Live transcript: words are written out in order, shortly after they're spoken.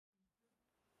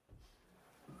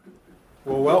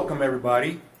Well, welcome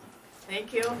everybody.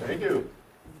 Thank you. Thank you.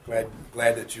 Glad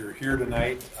that you're here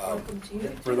tonight. Welcome to you.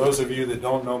 For those of you that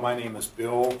don't know, my name is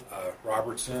Bill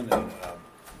Robertson, and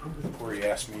Corey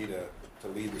asked me to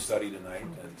lead the study tonight,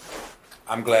 and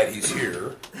I'm glad he's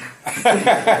here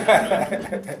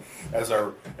as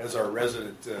our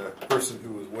resident person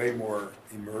who is way more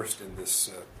immersed in this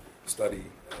study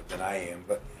than I am.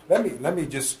 But let me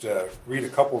just read a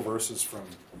couple verses from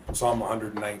Psalm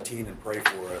 119 and pray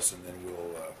for us, and then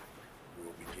we'll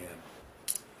begin.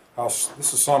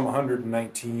 This is Psalm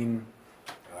 119,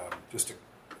 just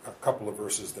a couple of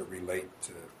verses that relate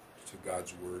to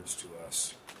God's words to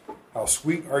us. How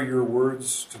sweet are your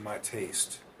words to my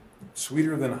taste,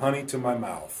 sweeter than honey to my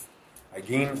mouth. I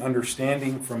gain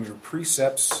understanding from your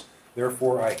precepts,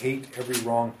 therefore I hate every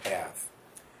wrong path.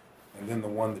 And then the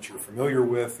one that you're familiar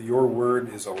with, your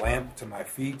word is a lamp to my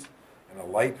feet and a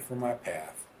light for my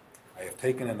path. I have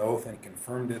taken an oath and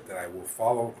confirmed it that I will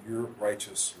follow your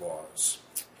righteous laws.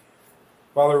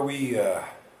 Father, we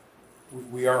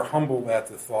are humbled at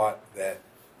the thought that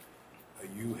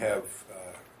you have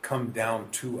come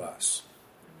down to us,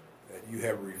 that you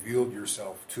have revealed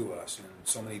yourself to us in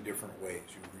so many different ways.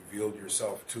 You've revealed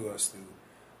yourself to us through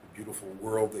the beautiful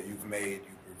world that you've made.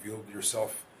 You've revealed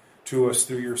yourself to us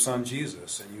through your Son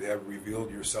Jesus, and you have revealed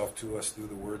yourself to us through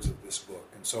the words of this book.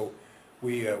 And so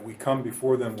we come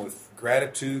before them with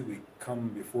gratitude. We come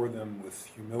before them with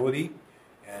humility.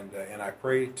 And I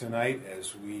pray tonight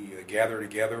as we gather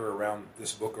together around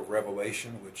this book of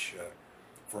Revelation, which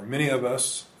for many of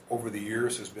us over the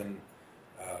years has been,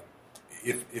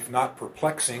 if not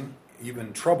perplexing,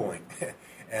 even troubling.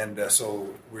 And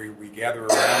so we gather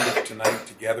around it tonight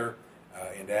together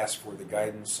and ask for the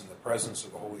guidance and the presence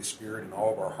of the Holy Spirit in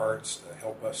all of our hearts to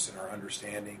help us in our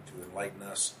understanding, to enlighten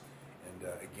us. And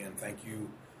again, thank you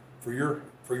for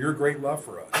your great love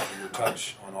for us, for your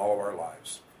touch on all of our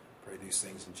lives. Pray these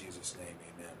things in Jesus' name.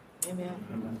 Amen.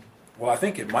 Amen. Well, I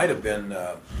think it might have been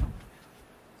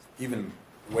even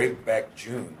way back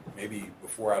June, maybe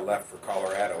before I left for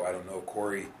Colorado. I don't know.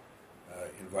 Corey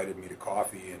invited me to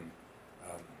coffee and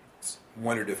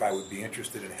wondered if I would be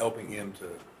interested in helping him to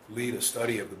lead a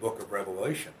study of the book of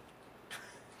Revelation.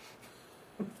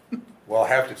 Well, I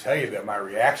have to tell you that my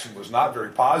reaction was not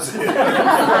very positive.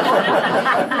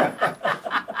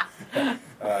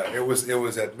 It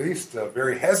was at least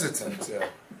very hesitant,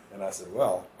 and I said,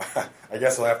 "Well, I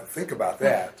guess I'll have to think about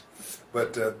that."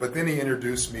 But then he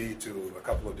introduced me to a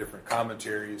couple of different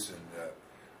commentaries, and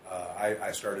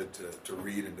I started to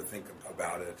read and to think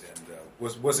about it, and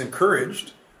was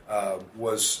encouraged.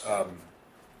 Was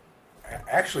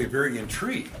actually very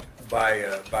intrigued by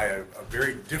a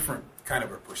very different kind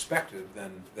of a perspective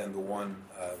than the one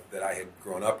that I had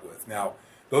grown up with. Now,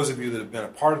 those of you that have been a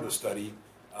part of the study,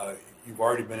 you've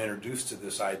already been introduced to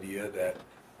this idea that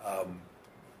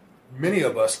many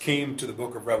of us came to the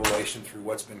book of Revelation through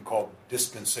what's been called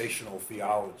dispensational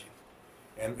theology.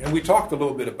 And we talked a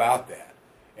little bit about that,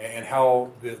 and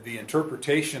how the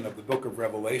interpretation of the book of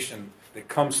Revelation that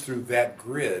comes through that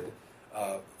grid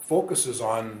focuses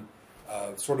on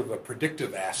sort of a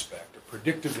predictive aspect, a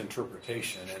predictive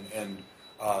interpretation, and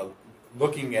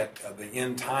looking at the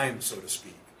end time, so to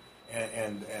speak,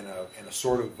 and a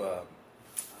sort of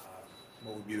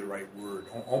what would be the right word?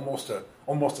 Almost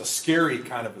a scary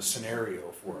kind of a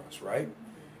scenario for us, right?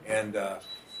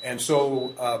 And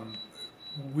so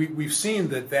we've seen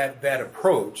that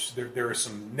approach. There are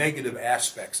some negative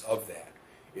aspects of that.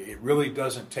 It really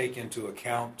doesn't take into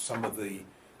account some of the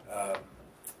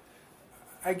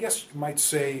I guess you might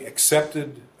say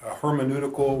accepted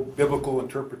hermeneutical, biblical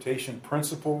interpretation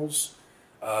principles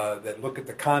that look at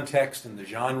the context and the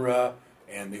genre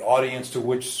and the audience to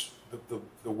which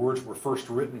the words were first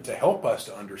written to help us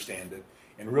to understand it,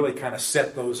 and really kind of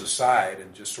set those aside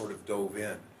and just sort of dove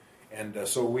in. And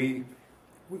so we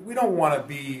don't want to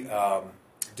be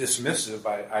dismissive.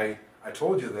 I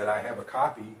told you that I have a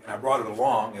copy, and I brought it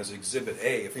along as Exhibit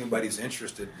A, if anybody's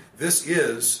interested. This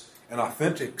is an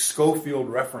authentic Schofield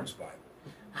Reference Bible.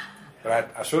 But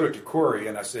I showed it to Corey,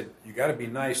 and I said, "You got to be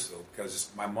nice, though, because it's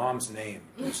my mom's name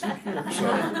used to be here."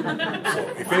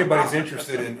 So if anybody's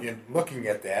interested in looking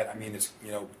at that, I mean, it's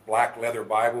black leather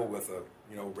Bible with a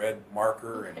red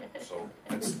marker, and so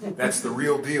that's the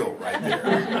real deal right there.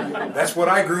 That's what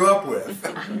I grew up with,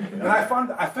 and I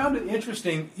found it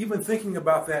interesting, even thinking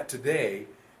about that today.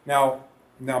 Now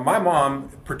my mom,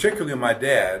 particularly my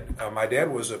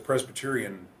dad was a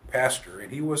Presbyterian pastor,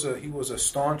 and he was a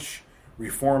staunch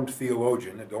Reformed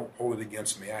theologian, and don't hold it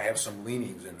against me. I have some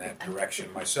leanings in that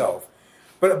direction myself.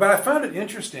 But I found it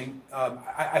interesting.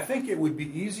 I think it would be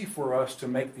easy for us to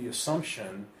make the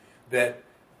assumption that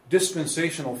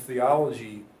dispensational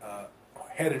theology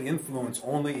had an influence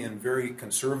only in very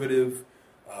conservative,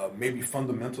 maybe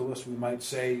fundamentalist, we might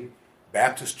say,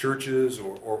 Baptist churches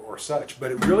or such.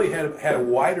 But it really had a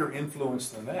wider influence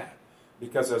than that.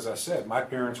 Because, as I said, my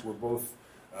parents were both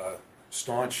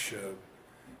staunch,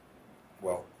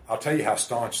 well, I'll tell you how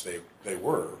staunch they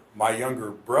were. My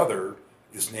younger brother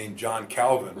is named John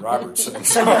Calvin Robertson.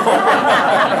 So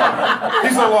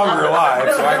he's no longer alive,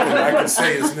 so I can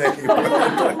say his name.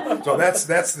 So that's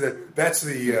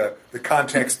the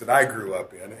context that I grew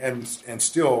up in, and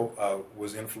still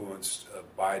was influenced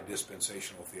by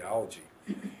dispensational theology.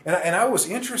 And I was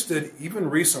interested even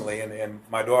recently, and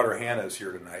my daughter Hannah is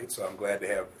here tonight, so I'm glad to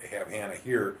have Hannah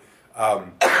here.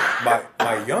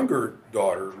 My younger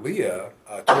daughter, Leah,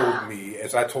 told me,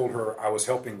 as I told her I was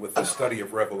helping with the study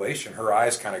of Revelation, her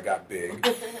eyes kind of got big.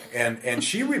 And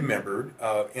she remembered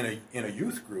in a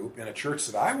youth group in a church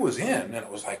that I was in, and it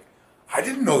was like, I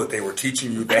didn't know that they were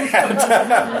teaching you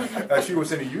that. She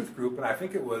was in a youth group, and I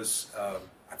think it was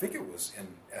in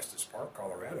Estes Park,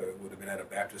 Colorado. It would have been at a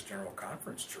Baptist General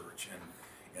Conference church,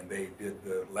 and they did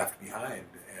the Left Behind,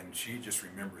 and she just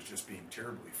remembers just being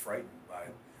terribly frightened by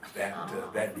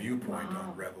that viewpoint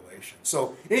on Revelation.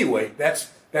 So anyway, that's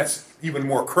even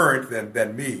more current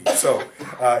than me. So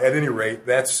at any rate,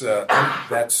 that's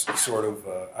sort of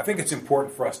I think it's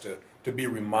important for us to be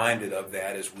reminded of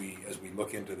that as we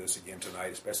look into this again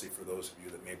tonight, especially for those of you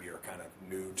that maybe are kind of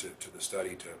new to the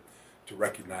study, to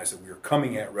recognize that we are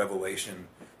coming at Revelation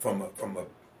from a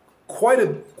quite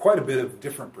a bit of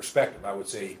different perspective. I would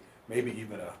say maybe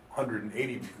even a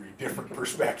 180-degree different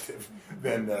perspective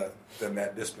than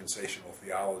that dispensational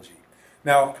theology.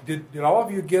 Now, did all of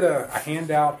you get a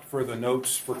handout for the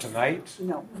notes for tonight?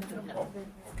 No. Oh,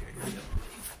 okay.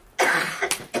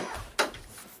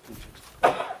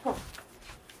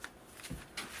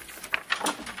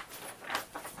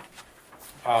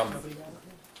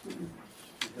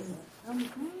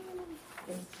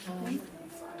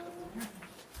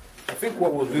 I think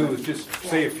what we'll do is just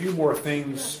say a few more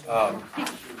things.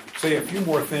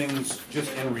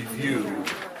 Just in review,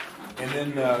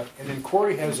 and then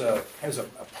Corey has a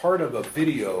part of a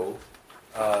video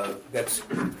that's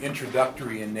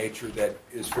introductory in nature that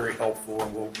is very helpful,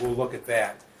 and we'll look at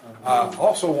that.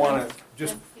 Also want to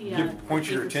just point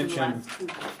your attention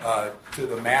to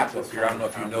the map up here. I don't know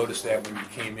if you noticed that when you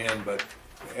came in, but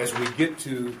as we get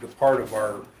to the part of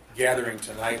our gathering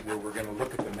tonight where we're going to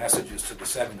look at the messages to the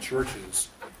 7 churches,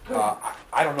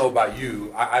 I don't know about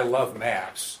you, I love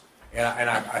maps, and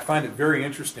I find it very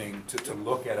interesting to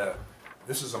look at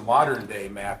this is a modern day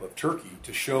map of Turkey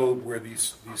to show where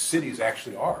these cities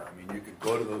actually are. I mean, you could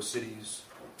go to those cities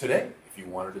today if you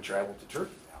wanted to travel to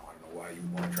Turkey. Now, I don't know why you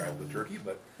want to travel to Turkey,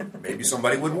 but maybe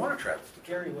somebody would want to travel to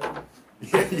Turkey. Gary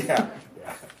would. Yeah.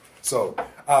 So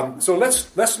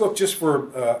let's look just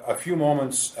for a few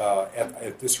moments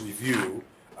at this review.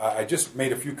 I just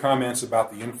made a few comments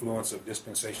about the influence of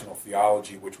dispensational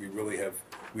theology, which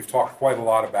we've talked quite a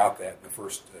lot about that in the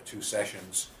first 2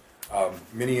 sessions.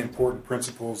 Many important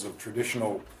principles of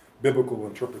traditional biblical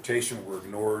interpretation were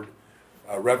ignored.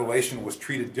 Revelation was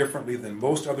treated differently than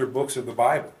most other books of the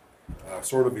Bible,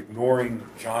 sort of ignoring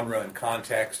genre and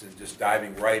context and just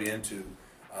diving right into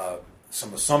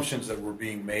some assumptions that were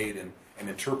being made and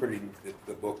interpreting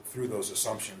the book through those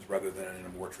assumptions rather than in a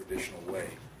more traditional way.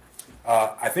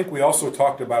 I think we also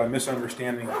talked about a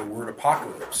misunderstanding of the word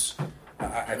apocalypse.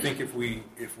 I think if we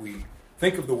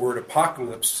think of the word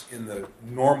apocalypse in the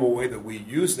normal way that we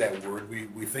use that word,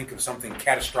 we think of something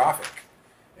catastrophic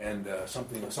and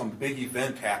some big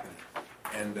event happening.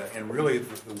 And really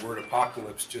the word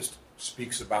apocalypse just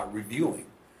speaks about revealing,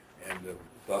 and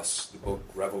thus the book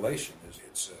Revelation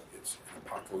it's an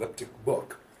apocalyptic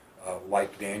book,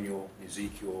 like Daniel,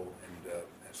 Ezekiel, and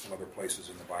some other places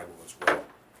in the Bible as well.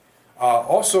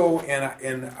 Also,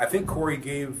 and I think Corey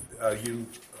gave you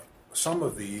some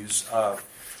of these,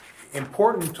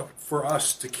 important for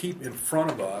us to keep in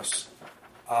front of us,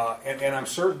 and I'm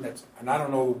certain that, and I don't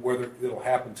know whether it'll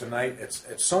happen tonight,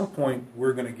 at some point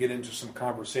we're going to get into some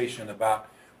conversation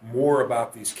more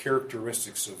about these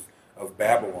characteristics of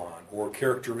Babylon, or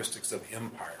characteristics of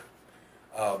empire.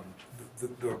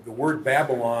 The word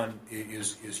Babylon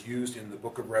is used in the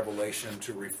book of Revelation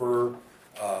to refer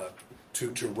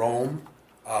to Rome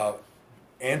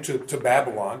and to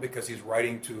Babylon, because he's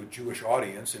writing to a Jewish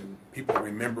audience and people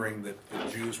remembering that the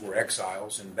Jews were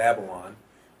exiles in Babylon.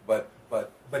 But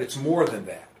it's more than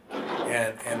that.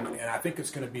 And I think it's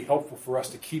going to be helpful for us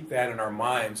to keep that in our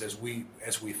minds as we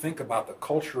think about the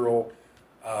cultural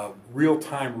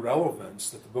real-time relevance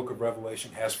that the book of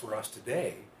Revelation has for us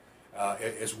today,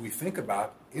 as we think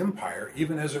about empire,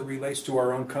 even as it relates to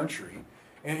our own country,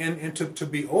 and to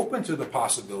be open to the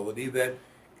possibility that,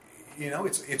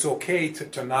 it's okay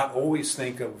to not always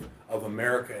think of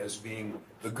America as being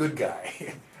the good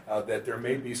guy, that there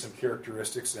may be some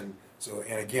characteristics, and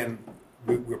again,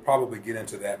 we'll probably get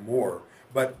into that more.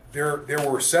 But there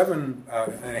were 7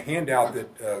 in a handout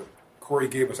that Corey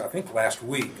gave us, I think, last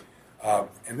week,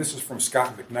 and this is from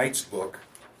Scott McKnight's book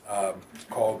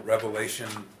called Revelation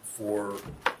for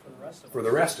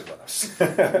the rest of us.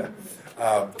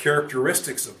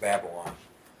 Characteristics of Babylon: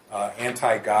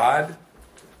 anti-God,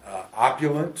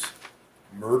 opulent,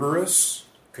 murderous,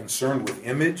 concerned with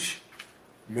image,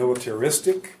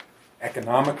 militaristic,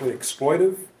 economically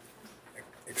exploitative,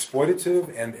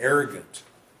 and arrogant.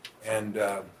 And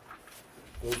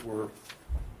those were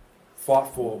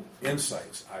thoughtful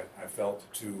insights, I felt,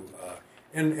 to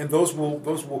and those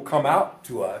will come out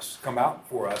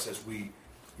for us as we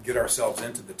get ourselves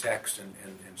into the text and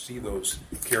see those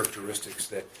characteristics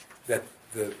that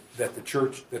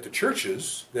the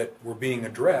churches that were being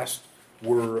addressed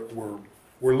were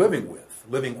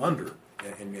living under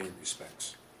in many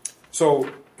respects. So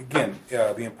again,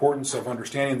 the importance of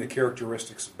understanding the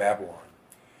characteristics of Babylon.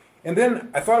 And then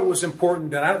I thought it was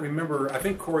important, and I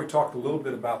think Corey talked a little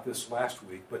bit about this last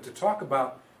week, but to talk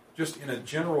about just in a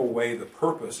general way the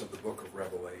purpose of the book of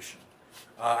Revelation.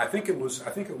 I think it was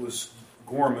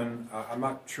Gorman, I'm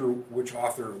not sure which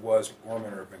author it was,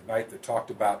 Gorman or McKnight, that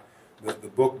talked about the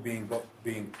book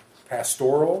being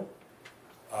pastoral.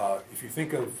 If you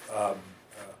think of a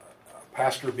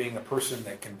pastor being a person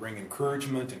that can bring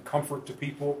encouragement and comfort to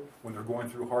people when they're going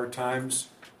through hard times,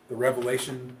 the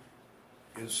Revelation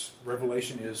is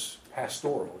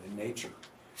pastoral in nature.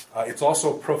 It's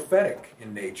also prophetic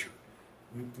in nature.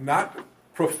 Not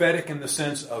prophetic in the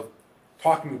sense of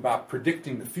talking about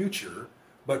predicting the future,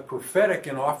 but prophetic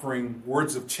in offering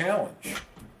words of challenge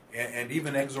and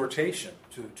even exhortation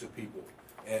to people,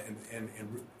 and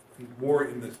more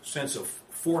in the sense of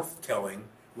forthtelling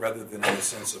rather than in the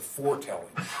sense of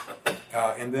foretelling.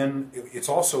 And then it's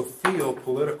also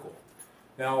theopolitical.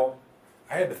 Now,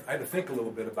 I had to think a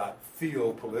little bit about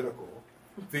theopolitical.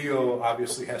 Theo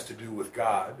obviously has to do with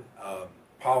God,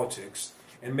 politics,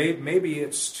 and maybe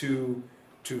it's to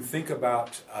think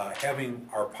about having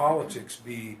our politics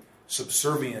be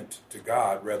subservient to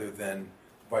God rather than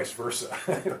vice versa.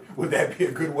 Would that be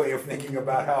a good way of thinking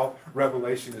about how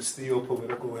Revelation is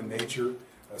theopolitical in nature?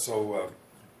 So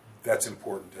that's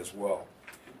important as well.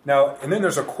 Now, and then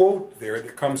there's a quote there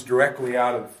that comes directly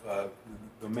out of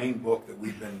the main book that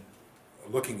we've been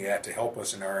looking at to help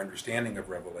us in our understanding of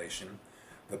Revelation.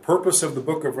 The purpose of the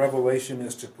book of Revelation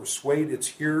is to persuade its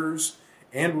hearers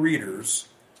and readers,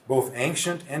 both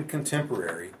ancient and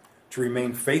contemporary, to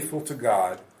remain faithful to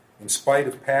God in spite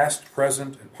of past,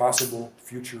 present, and possible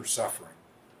future suffering.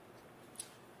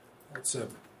 It's a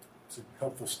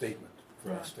helpful statement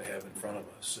for us to have in front of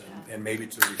us, and maybe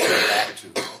to refer back to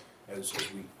as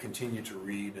we continue to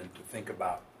read and to think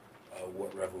about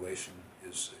what Revelation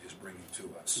is bringing to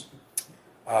us.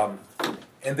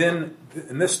 And then,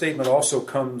 and this statement also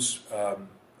comes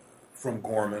from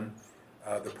Gorman.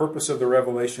 The purpose of the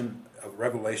Revelation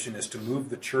is to move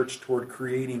the church toward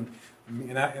creating.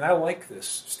 And I like this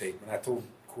statement. I told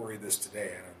Corey this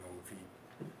today. I don't know if he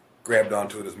grabbed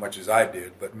onto it as much as I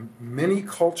did, but many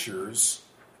cultures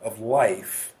of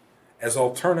life as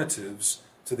alternatives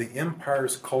to the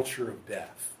empire's culture of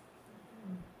death.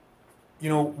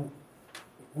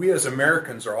 We as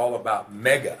Americans are all about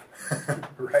mega,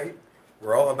 right?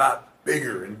 We're all about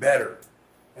bigger and better.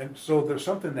 And so there's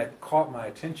something that caught my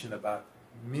attention about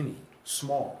mini,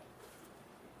 small,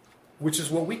 which is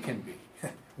what we can be.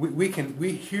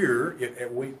 We here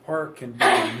at Wake Park can be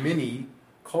a mini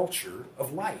culture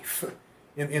of life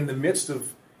in the midst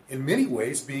of, in many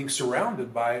ways, being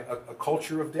surrounded by a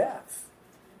culture of death.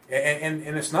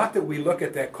 And it's not that we look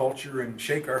at that culture and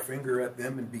shake our finger at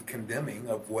them and be condemning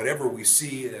of whatever we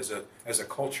see as a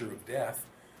culture of death,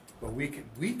 but we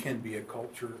can be a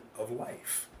culture of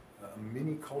life, a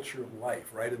mini culture of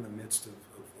life right in the midst of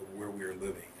where we are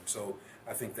living. And so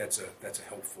I think that's a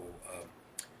helpful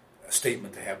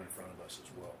statement to have in front of us as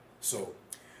well. So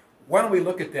why don't we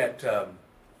look at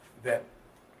that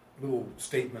little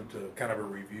statement, kind of a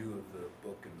review of the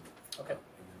book. Okay.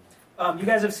 You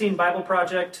guys have seen Bible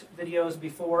Project videos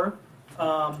before.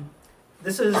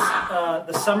 This is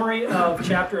the summary of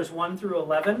chapters 1 through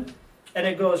 11, and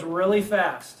it goes really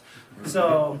fast.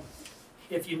 So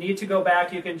if you need to go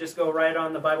back, you can just go right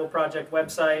on the Bible Project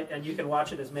website, and you can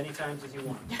watch it as many times as you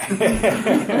want.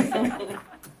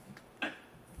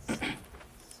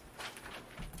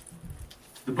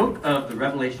 The book of the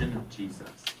Revelation of Jesus.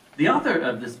 The author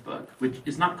of this book, which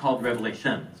is not called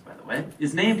Revelations, by the way,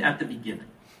 is named at the beginning.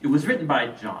 It was written by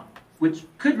John, which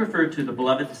could refer to the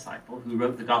beloved disciple who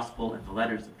wrote the Gospel and the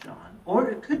letters of John, or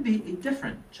it could be a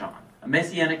different John, a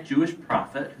messianic Jewish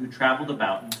prophet who traveled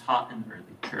about and taught in the early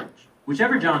church.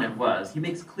 Whichever John it was, he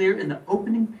makes clear in the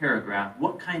opening paragraph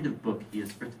what kind of book he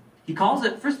has written. He calls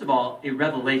it, first of all, a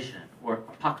revelation, or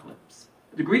apocalypse.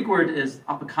 The Greek word is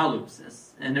apokalypsis,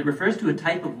 and it refers to a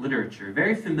type of literature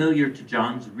very familiar to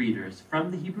John's readers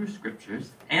from the Hebrew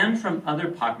Scriptures and from other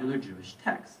popular Jewish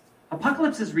texts.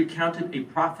 Apocalypses recounted a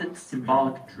prophet's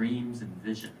symbolic dreams and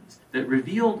visions that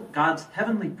revealed God's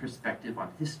heavenly perspective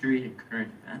on history and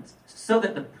current events so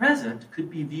that the present could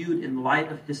be viewed in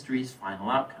light of history's final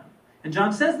outcome. And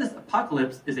John says this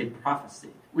apocalypse is a prophecy,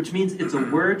 which means it's a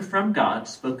word from God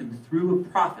spoken through a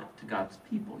prophet to God's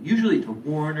people, usually to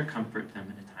warn or comfort them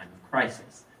in a time of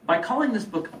crisis. By calling this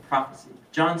book a prophecy,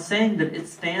 John's saying that it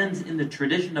stands in the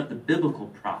tradition of the biblical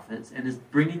prophets and is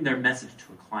bringing their message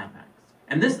to a climax.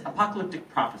 And this apocalyptic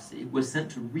prophecy was sent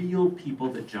to real people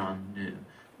that John knew.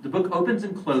 The book opens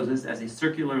and closes as a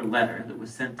circular letter that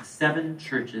was sent to 7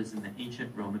 churches in the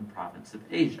ancient Roman province of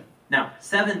Asia. Now,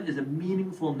 7 is a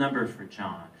meaningful number for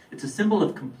John. It's a symbol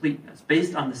of completeness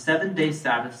based on the 7-day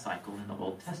Sabbath cycle in the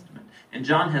Old Testament. And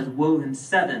John has woven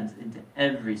 7s into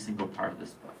every single part of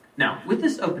this book. Now, with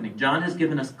this opening, John has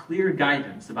given us clear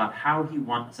guidance about how he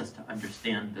wants us to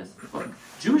understand this book.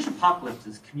 Jewish apocalypse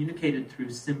is communicated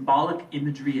through symbolic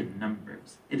imagery and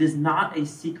numbers. It is not a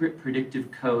secret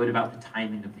predictive code about the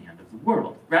timing of the end of the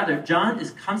world. Rather, John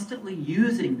is constantly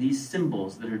using these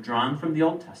symbols that are drawn from the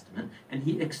Old Testament, and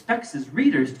he expects his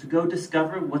readers to go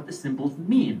discover what the symbols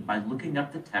mean by looking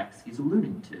up the text he's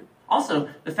alluding to. Also,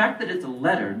 the fact that it's a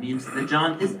letter means that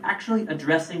John is actually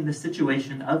addressing the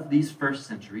situation of these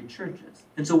first-century churches.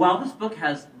 And so while this book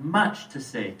has much to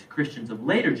say to Christians of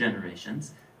later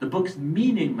generations, the book's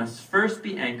meaning must first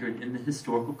be anchored in the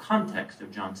historical context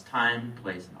of John's time,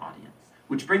 place, and audience.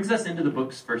 Which brings us into the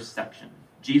book's first section,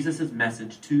 Jesus'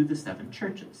 message to the 7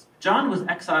 churches. John was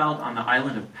exiled on the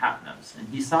island of Patmos, and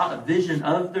he saw a vision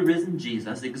of the risen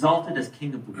Jesus exalted as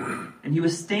King of the world. And he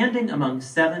was standing among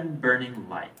 7 burning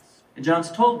lights. And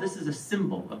John's told this is a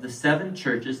symbol of the 7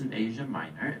 churches in Asia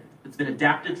Minor. It's been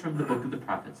adapted from the book of the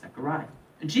prophet Zechariah.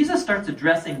 And Jesus starts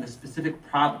addressing the specific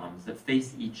problems that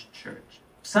face each church.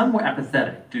 Some were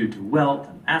apathetic due to wealth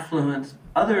and affluence.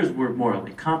 Others were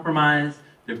morally compromised.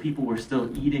 Their people were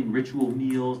still eating ritual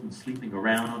meals and sleeping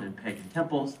around in pagan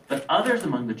temples. But others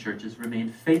among the churches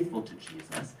remained faithful to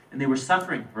Jesus, and they were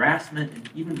suffering harassment and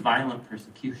even violent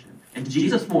persecution. And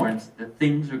Jesus warns that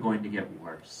things are going to get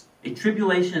worse. A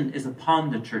tribulation is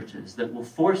upon the churches that will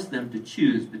force them to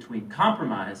choose between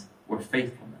compromise or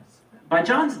faithfulness. By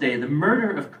John's day, the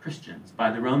murder of Christians by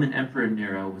the Roman Emperor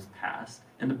Nero was past,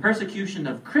 and the persecution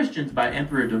of Christians by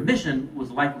Emperor Domitian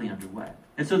was likely underway.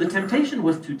 And so the temptation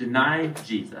was to deny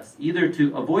Jesus, either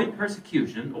to avoid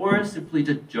persecution or simply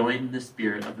to join the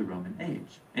spirit of the Roman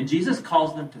age. And Jesus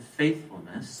calls them to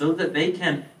faithfulness so that they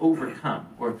can overcome,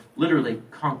 or literally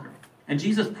conquer. And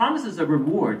Jesus promises a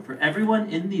reward for everyone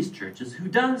in these churches who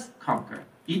does conquer.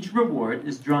 Each reward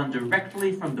is drawn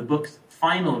directly from the book's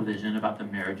final vision about the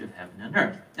marriage of heaven and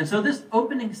earth. And so this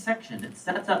opening section, it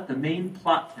sets up the main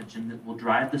plot tension that will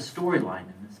drive the storyline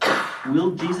in this book.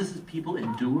 Will Jesus' people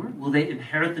endure? Will they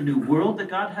inherit the new world that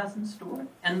God has in store?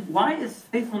 And why is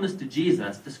faithfulness to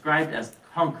Jesus described as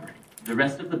conquering? The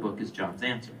rest of the book is John's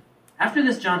answer. After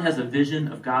this, John has a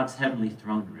vision of God's heavenly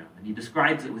throne room, and he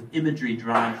describes it with imagery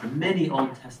drawn from many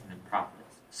Old Testament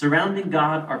prophets. Surrounding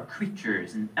God are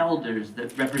creatures and elders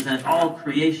that represent all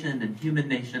creation and human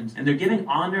nations, and they're giving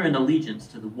honor and allegiance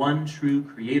to the one true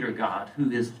Creator God who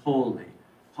is holy,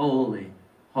 holy,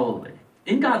 holy.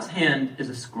 In God's hand is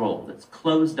a scroll that's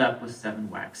closed up with 7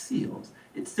 wax seals.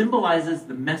 It symbolizes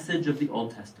the message of the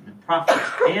Old Testament prophets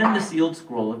and the sealed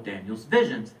scroll of Daniel's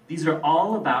visions. These are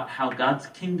all about how God's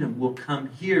kingdom will come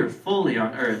here fully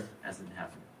on earth as in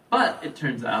heaven. But it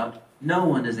turns out no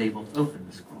one is able to open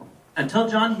the scroll until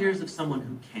John hears of someone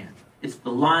who can. It's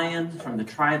the Lion from the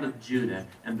tribe of Judah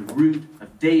and the root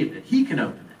of David. He can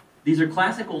open it. These are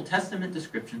classic Old Testament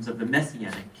descriptions of the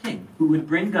Messianic king who would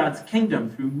bring God's kingdom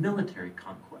through military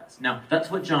conquest. Now, that's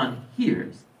what John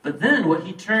hears. But then what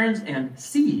he turns and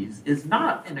sees is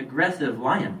not an aggressive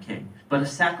lion king, but a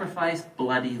sacrificed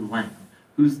bloody lamb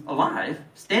who's alive,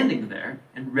 standing there,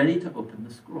 and ready to open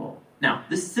the scroll. Now,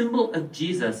 this symbol of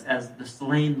Jesus as the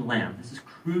slain lamb, this is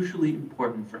crucially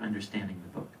important for understanding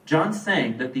the book. John's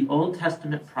saying that the Old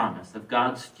Testament promise of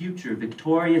God's future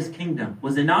victorious kingdom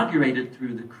was inaugurated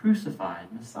through the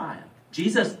crucified Messiah.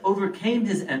 Jesus overcame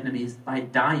his enemies by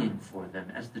dying for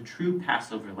them as the true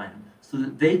Passover lamb so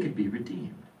that they could be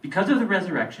redeemed. Because of the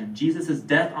resurrection, Jesus'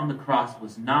 death on the cross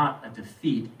was not a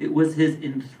defeat. It was his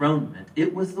enthronement.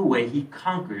 It was the way he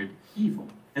conquered evil.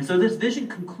 And so this vision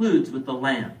concludes with the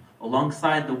Lamb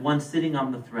alongside the one sitting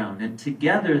on the throne. And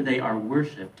together they are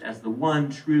worshipped as the one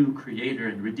true Creator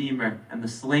and Redeemer. And the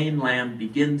slain Lamb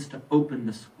begins to open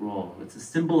the scroll. It's a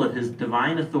symbol of his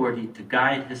divine authority to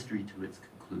guide history to its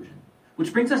conclusion.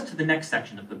 Which brings us to the next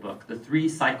section of the book, the 3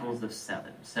 cycles of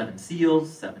 7. 7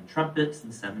 seals, 7 trumpets,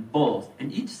 and 7 bowls.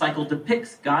 And each cycle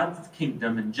depicts God's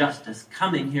kingdom and justice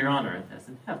coming here on earth as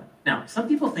in heaven. Now, some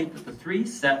people think that the 3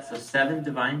 sets of 7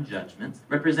 divine judgments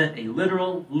represent a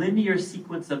literal, linear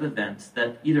sequence of events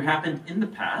that either happened in the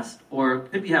past, or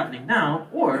could be happening now,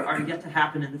 or are yet to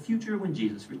happen in the future when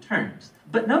Jesus returns.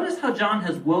 But notice how John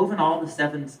has woven all the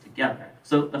 7s together.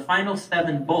 So the final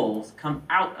 7 bowls come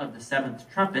out of the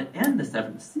 7th trumpet and the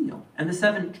 7th seal. And the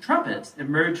 7 trumpets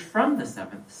emerge from the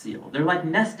 7th seal. They're like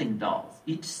nesting dolls.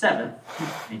 Each 7th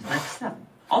contains the next 7.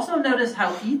 Also notice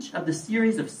how each of the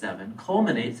series of 7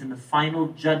 culminates in the final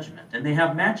judgment, and they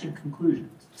have matching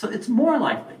conclusions. So it's more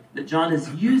likely that John is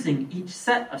using each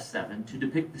set of 7 to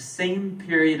depict the same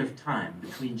period of time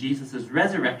between Jesus'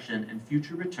 resurrection and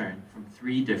future return from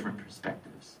 3 different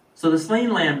perspectives. So the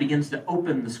slain lamb begins to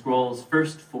open the scroll's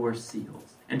first 4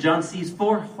 seals. And John sees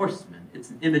 4 horsemen. It's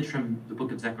an image from the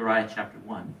book of Zechariah chapter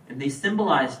 1. And they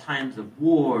symbolize times of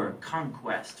war,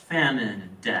 conquest, famine,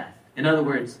 and death. In other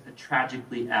words, a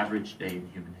tragically average day in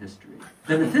human history.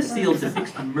 Then the 5th seal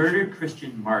depicts the murdered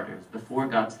Christian martyrs before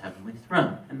God's heavenly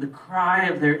throne. And the cry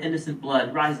of their innocent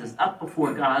blood rises up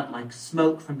before God like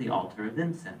smoke from the altar of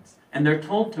incense. And they're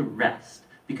told to rest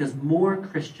because more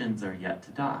Christians are yet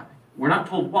to die. We're not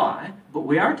told why, but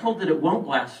we are told that it won't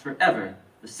last forever.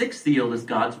 The 6th seal is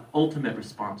God's ultimate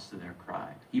response to their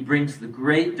cry. He brings the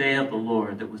great day of the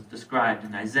Lord that was described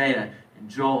in Isaiah and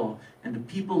Joel, and the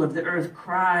people of the earth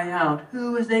cry out,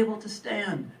 "Who is able to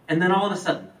stand?" And then all of a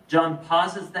sudden, John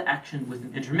pauses the action with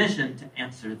an intermission to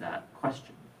answer that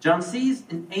question. John sees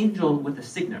an angel with a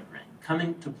signet ring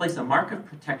coming to place a mark of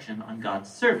protection on God's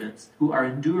servants who are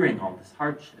enduring all this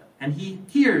hardship. And he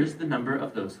hears the number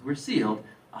of those who are sealed,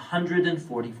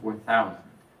 144,000.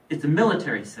 It's a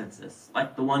military census,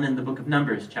 like the one in the book of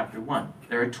Numbers, chapter 1.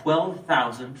 There are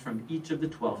 12,000 from each of the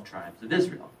 12 tribes of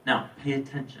Israel. Now, pay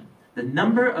attention. The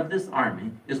number of this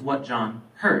army is what John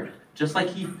heard, just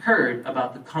like he heard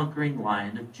about the conquering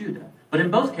Lion of Judah. But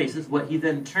in both cases, what he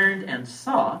then turned and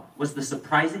saw was the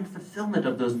surprising fulfillment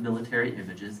of those military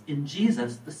images in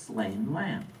Jesus, the slain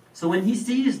Lamb. So when he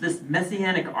sees this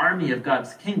messianic army of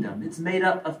God's kingdom, it's made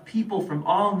up of people from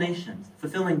all nations,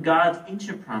 fulfilling God's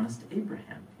ancient promise to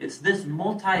Abraham. It's this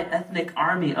multi-ethnic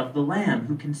army of the Lamb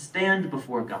who can stand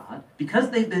before God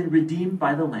because they've been redeemed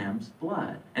by the Lamb's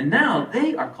blood. And now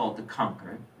they are called to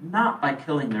conquer, not by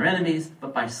killing their enemies,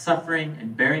 but by suffering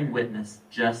and bearing witness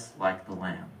just like the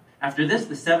Lamb. After this,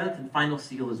 the 7th and final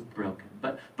seal is broken.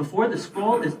 But before the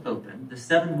scroll is opened, the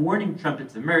 7 warning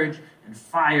trumpets emerge, and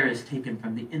fire is taken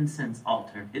from the incense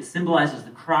altar. It symbolizes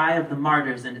the cry of the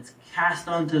martyrs, and it's cast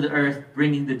onto the earth,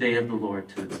 bringing the day of the Lord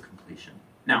to its completion.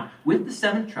 Now, with the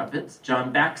 7 trumpets,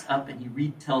 John backs up and he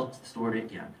retells the story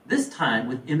again, this time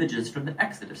with images from the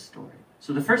Exodus story.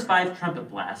 So the first 5 trumpet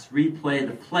blasts replay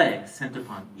the plagues sent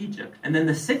upon Egypt, and then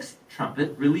the 6th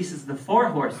trumpet releases the 4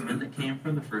 horsemen that came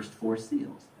from the first 4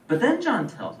 seals. But then John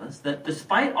tells us that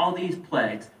despite all these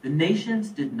plagues, the nations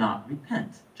did not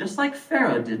repent, just like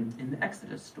Pharaoh didn't in the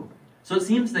Exodus story. So it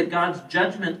seems that God's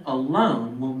judgment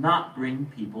alone will not bring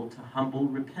people to humble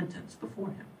repentance before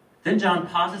him. Then John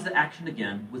pauses the action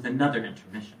again with another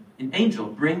intermission. An angel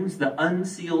brings the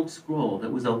unsealed scroll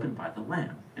that was opened by the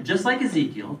Lamb. And just like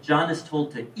Ezekiel, John is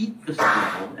told to eat the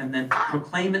scroll and then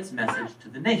proclaim its message to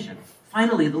the nations.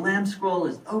 Finally, the Lamb's scroll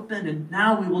is opened, and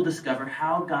now we will discover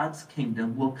how God's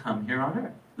kingdom will come here on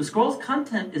earth. The scroll's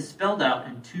content is spelled out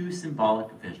in 2 symbolic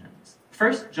visions.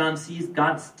 First, John sees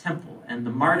God's temple and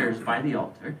the martyrs by the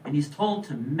altar, and he's told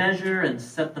to measure and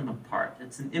set them apart.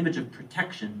 It's an image of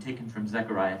protection taken from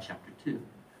Zechariah chapter 2.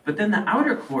 But then the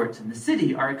outer courts in the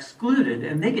city are excluded,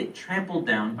 and they get trampled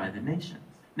down by the nations.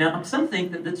 Now, some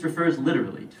think that this refers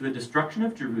literally to a destruction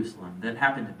of Jerusalem that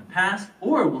happened in the past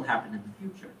or will happen in the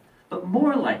future. But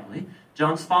more likely,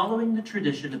 John's following the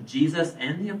tradition of Jesus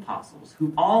and the apostles,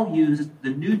 who all used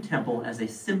the new temple as a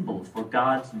symbol for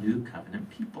God's new covenant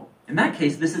people. In that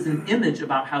case, this is an image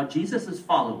about how Jesus'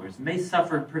 followers may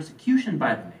suffer persecution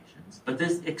by the nations, but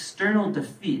this external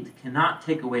defeat cannot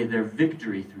take away their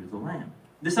victory through the Lamb.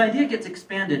 This idea gets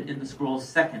expanded in the scroll's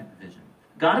second vision.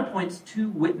 God appoints 2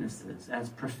 witnesses as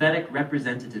prophetic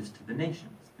representatives to the nations.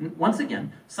 And once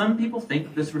again, some people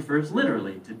think this refers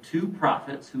literally to two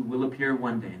prophets who will appear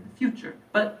one day in the future.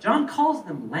 But John calls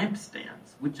them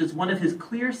lampstands, which is one of his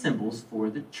clear symbols for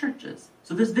the churches.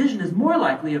 So this vision is more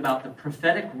likely about the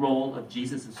prophetic role of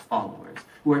Jesus' followers,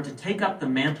 who are to take up the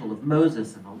mantle of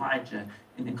Moses and Elijah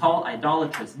and to call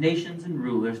idolatrous nations and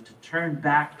rulers to turn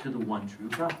back to the one true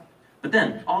God. But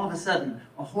then, all of a sudden,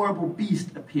 a horrible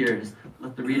beast appears.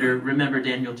 Let the reader remember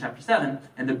Daniel chapter 7,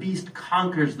 and the beast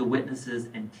conquers the witnesses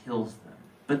and kills them.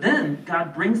 But then,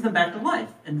 God brings them back to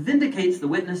life and vindicates the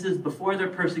witnesses before their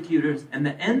persecutors, and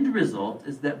the end result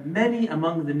is that many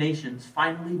among the nations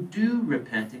finally do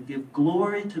repent and give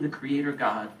glory to the Creator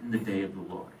God in the day of the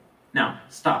Lord. Now,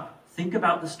 stop. Think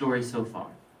about the story so far.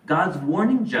 God's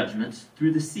warning judgments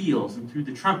through the seals and through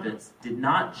the trumpets did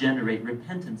not generate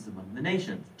repentance among the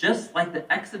nations, just like the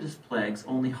Exodus plagues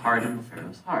only hardened the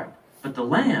Pharaoh's heart. But the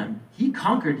Lamb, he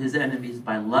conquered his enemies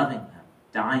by loving them,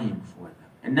 dying for them.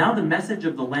 And now the message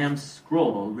of the Lamb's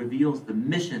scroll reveals the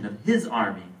mission of his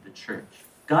army, the church.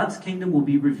 God's kingdom will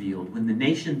be revealed when the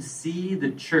nations see the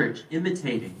church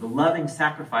imitating the loving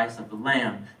sacrifice of the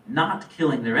Lamb, not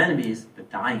killing their enemies,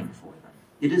 but dying for them.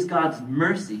 It is God's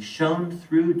mercy shown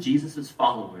through Jesus'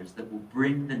 followers that will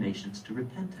bring the nations to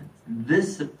repentance. And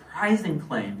this surprising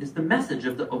claim is the message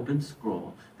of the open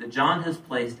scroll that John has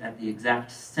placed at the exact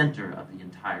center of the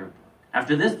entire book.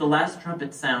 After this, the last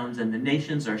trumpet sounds and the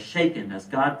nations are shaken as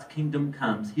God's kingdom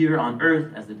comes here on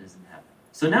earth as it is in heaven.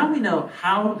 So now we know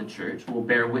how the church will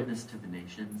bear witness to the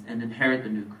nations and inherit the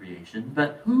new creation,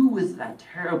 but who was that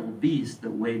terrible beast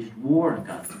that waged war on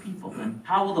God's people, and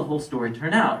how will the whole story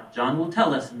turn out? John will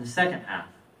tell us in the second half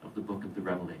of the book of the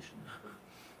Revelation.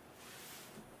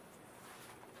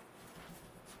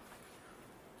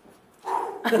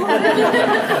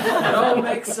 It all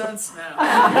makes sense now.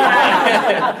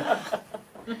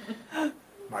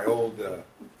 My old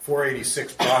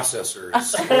 486 processor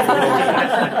is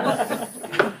overloaded.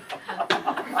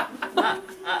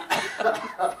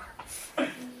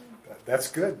 That's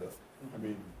good, though. I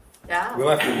mean, Yeah. we'll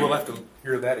have to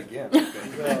hear that again.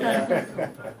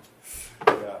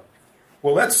 Yeah.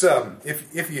 Well, let's.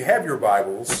 If you have your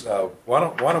Bibles, why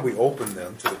don't we open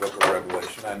them to the Book of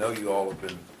Revelation? I know you all have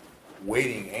been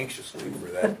waiting anxiously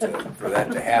for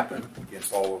that to happen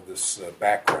against all of this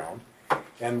background.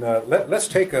 And let's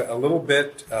take a little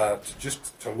bit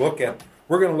to look at.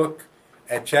 We're going to look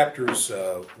at chapters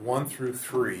 1 through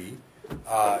 3,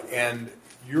 and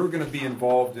you're going to be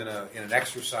involved in an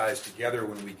exercise together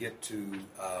when we get to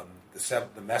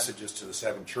the messages to the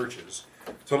 7 churches.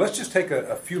 So let's just take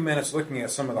a few minutes looking at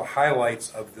some of the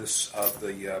highlights of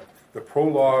the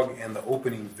prologue and the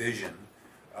opening vision,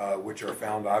 which are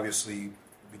found obviously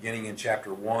beginning in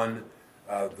chapter 1.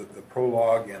 The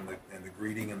prologue and the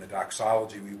greeting and the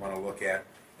doxology we want to look at,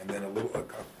 and then a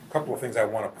couple of things I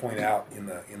want to point out in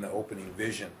the opening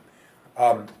vision.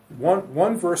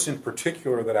 One verse in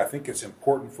particular that I think it's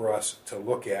important for us to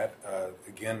look at.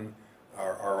 Again,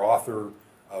 our author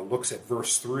looks at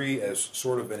verse 3 as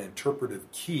sort of an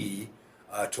interpretive key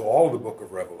to all of the book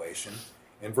of Revelation.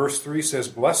 And verse 3 says,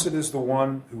 "Blessed is the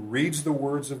one who reads the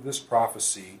words of this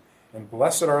prophecy, and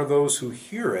blessed are those who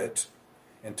hear it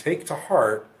and take to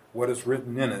heart what is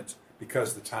written in it,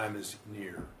 because the time is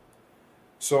near."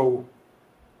 So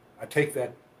I take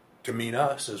that to mean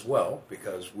us as well,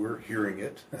 because we're hearing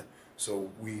it.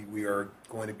 So we are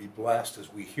going to be blessed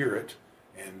as we hear it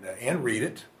and read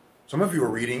it. Some of you are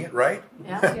reading it, right?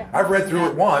 Yeah. I've read through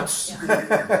it once.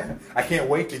 I can't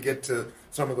wait to get to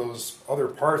some of those other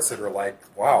parts that are like,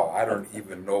 wow, I don't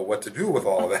even know what to do with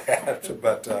all of that.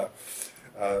 But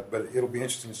it'll be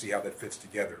interesting to see how that fits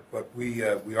together. But we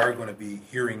are going to be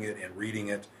hearing it and reading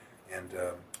it and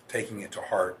taking it to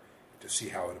heart to see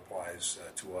how it applies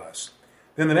to us.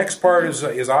 Then the next part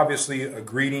is obviously a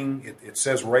greeting. It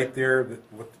says right there that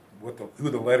who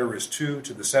the letter is to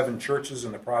the 7 churches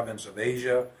in the province of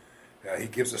Asia. He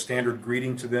gives a standard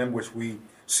greeting to them, which we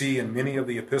see in many of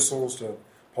the epistles,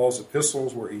 Paul's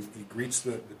epistles, where he greets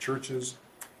the churches.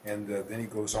 And then he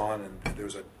goes on, and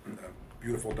there's a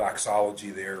beautiful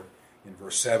doxology there in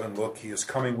verse 7. "Look, he is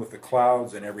coming with the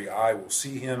clouds, and every eye will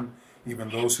see him, even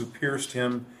those who pierced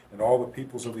him, and all the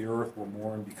peoples of the earth will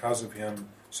mourn because of him.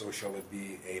 So shall it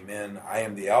be. Amen. I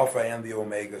am the Alpha and the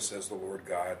Omega, says the Lord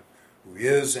God, who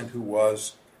is and who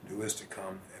was and who is to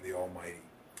come, and the Almighty."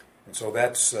 And so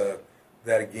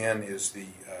that again is the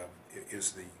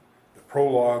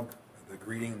prologue, the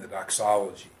greeting, the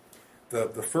doxology.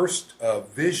 The first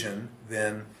vision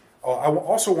then. I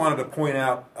also wanted to point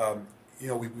out,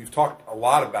 we've talked a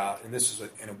lot about, and this is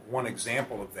one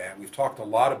example of that. We've talked a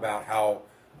lot about how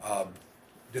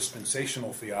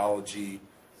dispensational theology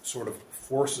sort of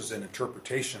forces an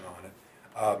interpretation on it.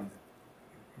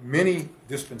 Many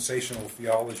dispensational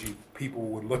theology people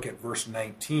would look at verse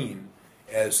 19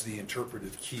 as the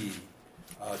interpretive key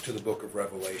to the book of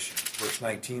Revelation. Verse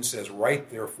 19 says, "Write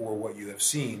therefore what you have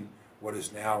seen, what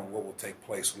is now and what will take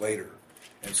place later."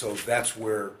 And so that's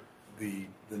where the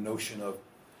notion of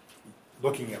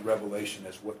looking at Revelation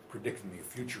as what predicting the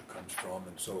future comes from,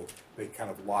 and so they kind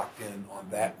of locked in on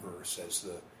that verse as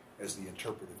the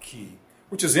interpretive key,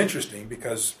 which is interesting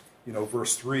because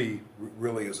verse 3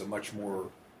 really is a much more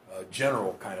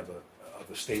general kind of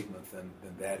a statement than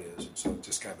that is, and so it's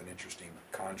just kind of an interesting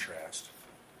contrast.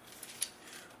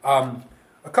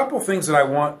 A couple of things that I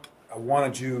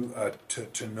wanted you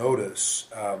to notice.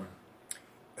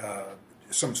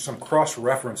 Some cross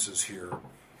references here.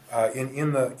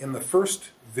 In the first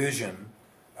vision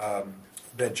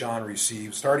that John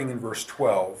received, starting in verse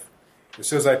 12, it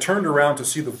says, "I turned around to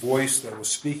see the voice that was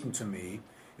speaking to me,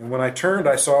 and when I turned,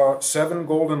 I saw 7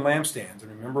 golden lampstands."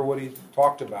 And remember what he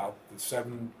talked about: the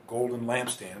 7 golden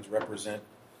lampstands represent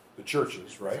the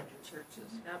churches, right? Churches,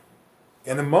 yep.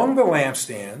 And among the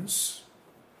lampstands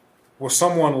was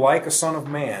someone like a son of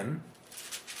man.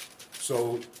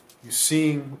 So you're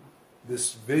seeing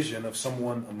this vision of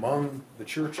someone among the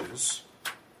churches,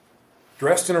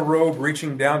 dressed in a robe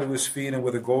reaching down to his feet and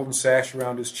with a golden sash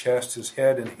around his chest. His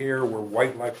head and hair were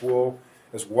white like wool,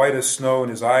 as white as snow,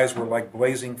 and his eyes were like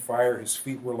blazing fire. His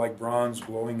feet were like bronze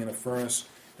glowing in a furnace,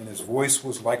 and his voice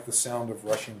was like the sound of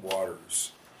rushing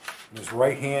waters. In his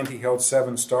right hand he held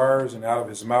 7 stars, and out of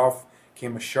his mouth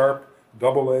came a sharp,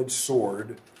 double-edged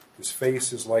sword. His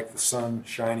face is like the sun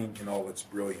shining in all its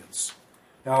brilliance.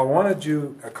 Now, I wanted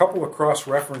you a couple of cross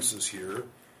references here.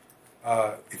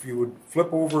 If you would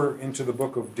flip over into the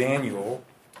book of Daniel,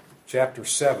 chapter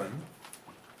 7,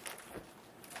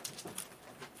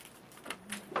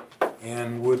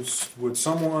 and would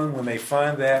someone, when they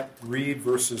find that, read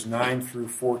verses 9 through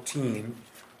 14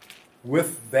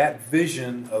 with that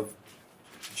vision of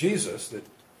Jesus that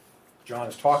John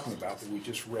is talking about that we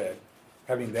just read,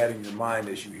 having that in your mind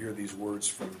as you hear these words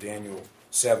from Daniel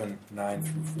 7, 9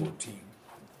 through 14.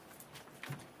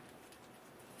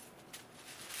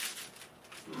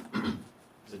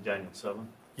 Is it Daniel 7?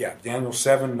 Yeah, Daniel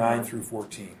 7, 9 through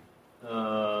 14.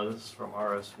 This is from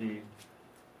RSV.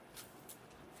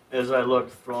 "As I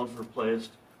looked, thrones were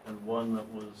placed, and one that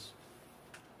was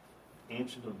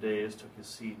Ancient of Days took his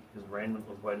seat. His raiment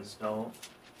was white as snow,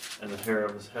 and the hair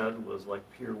of his head was like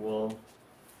pure wool.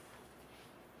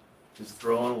 His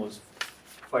throne was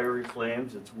fiery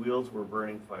flames, its wheels were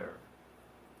burning fire.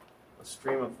 A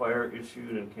stream of fire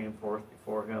issued and came forth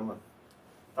before him.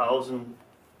 1,000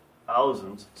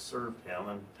 served him,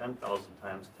 and 10,000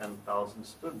 times 10,000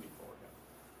 stood before him.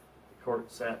 The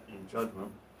court sat in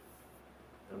judgment,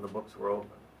 and the books were open."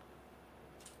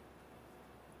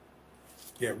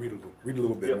 Yeah, read a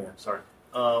little bit more. Sorry.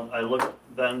 "I looked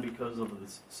then because of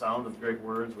the sound of great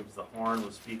words which the horn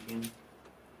was speaking.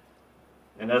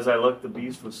 And as I looked, the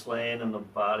beast was slain, and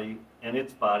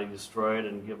its body destroyed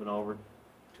and given over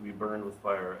to be burned with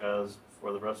fire. As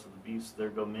for the rest of the beasts, their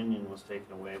dominion was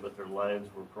taken away, but their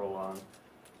lives were prolonged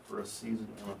for a season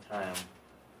and a time.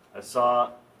 I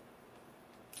saw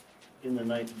in the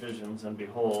night visions, and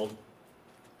behold,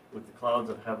 with the clouds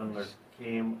of heaven there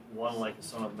came one like a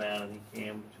son of man, and he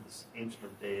came to the Ancient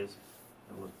of Days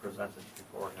and was presented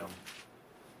before him.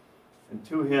 And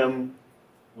to him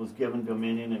was given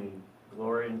dominion and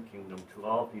glory and kingdom to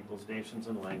all peoples, nations,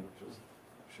 and languages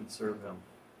should serve him.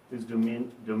 His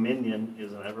dominion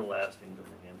is an everlasting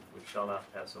dominion which shall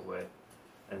not pass away,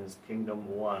 and his kingdom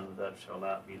one that shall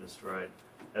not be destroyed.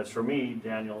 As for me,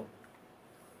 Daniel,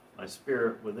 my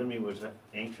spirit within me was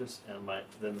anxious, and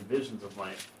then the visions of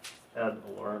my head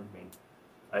alarmed me.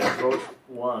 I approached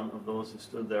one of those who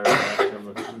stood there and asked him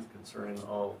the truth concerning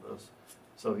all of this.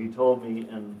 So he told me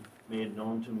and made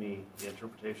known to me the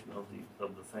interpretation of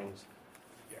the things."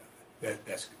 Yeah,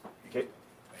 that's good. Okay.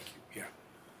 Thank you.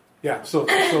 Yeah. So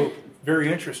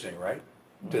very interesting, right?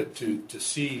 To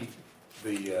see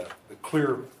the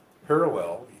clear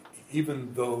parallel,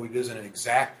 even though it isn't an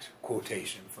exact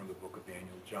quotation from the book of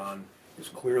Daniel. John is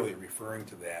clearly referring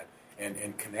to that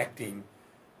and connecting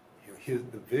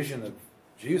the vision of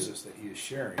Jesus that he is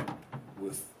sharing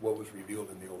with what was revealed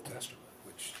in the Old Testament,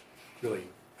 which really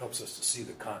helps us to see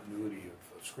the continuity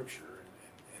of Scripture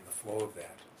and the flow of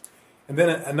that. And then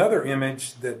another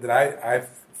image that I've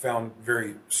found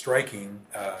very striking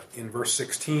in verse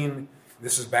 16,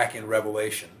 this is back in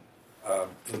Revelation.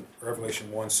 In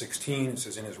Revelation 1:16, it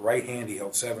says, "In his right hand he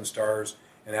held 7 stars,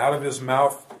 and out of his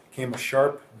mouth came a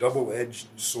sharp,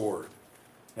 double-edged sword."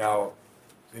 Now,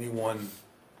 anyone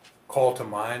call to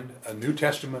mind a New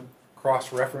Testament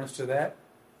cross-reference to that?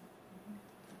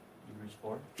 Hebrews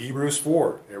 4. Hebrews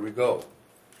 4. There we go.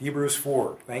 Hebrews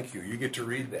 4. Thank you. You get to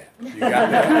read that. You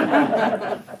got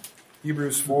that?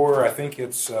 Hebrews 4, I think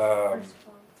it's,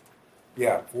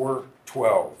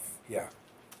 4:12. Yeah.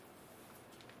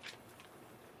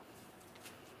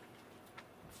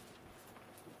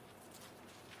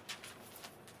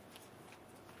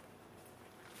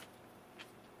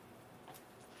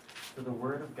 For the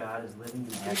word of God is living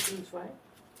and active. Hebrews what?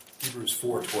 Hebrews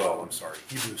 4:12. I'm sorry.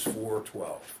 Hebrews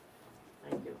 4:12.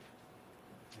 Thank you.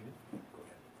 Go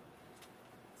ahead.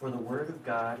 For the word of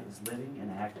God is living and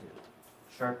active,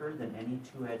 sharper than any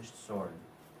two-edged sword,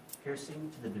 piercing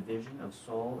to the division of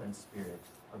soul and spirit,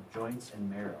 of joints and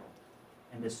marrow,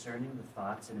 and discerning the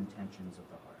thoughts and intentions of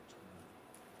the heart.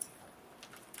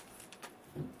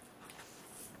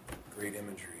 Great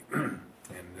imagery. And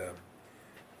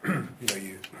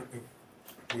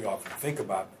we often think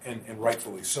about, and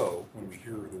rightfully so, when we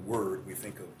hear the word, we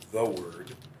think of the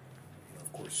word.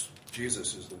 Of course,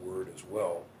 Jesus is the word as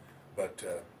well. But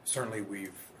certainly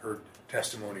we've heard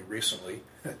testimony recently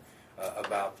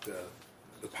about the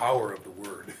power of the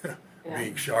word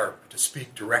being sharp to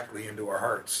speak directly into our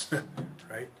hearts,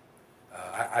 right?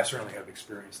 I certainly have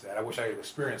experienced that. I wish I could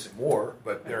experience it more,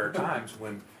 but there are times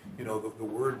when, the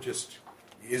word just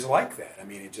is like that. I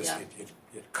mean, it just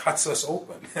it cuts us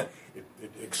open.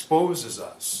 it exposes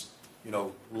us.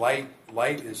 Light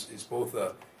is both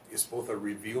a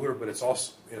revealer, but it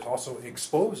also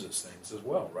exposes things as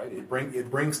well, right? It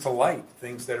brings to light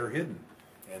things that are hidden,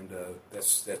 and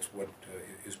that's what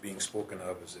is being spoken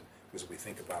of as we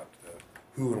think about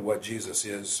who and what Jesus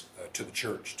is to the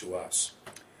church, to us.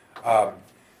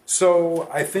 So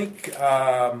I think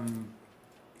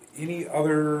any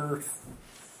other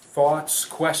thoughts,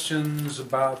 questions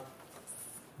about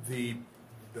the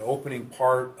opening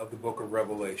part of the book of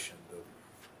Revelation, the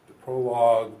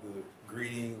prologue, the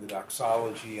greeting, the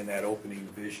doxology, and that opening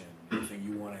vision? Anything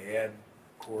you want to add,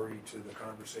 Corey, to the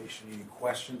conversation? Any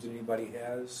questions anybody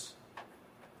has?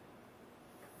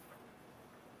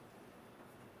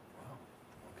 Wow.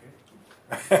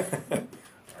 Okay.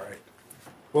 All right.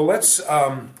 Well, let's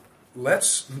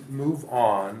move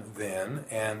on then,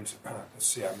 and let's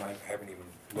see. I haven't even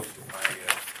looked at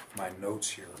my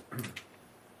notes here.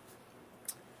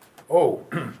 Oh,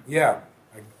 yeah.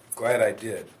 I'm glad I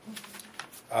did.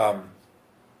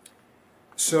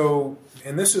 So,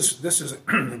 and this is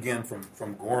again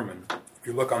from Gorman. If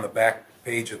you look on the back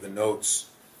page of the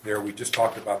notes, there we just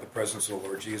talked about the presence of the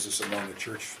Lord Jesus among the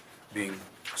church being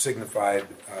signified.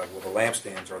 The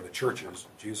lampstands are the churches.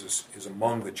 Jesus is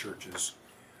among the churches.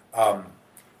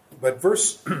 But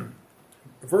verse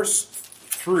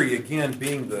 3, again,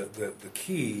 being the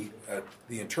key,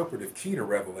 the interpretive key to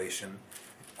Revelation,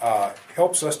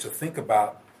 helps us to think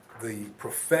about the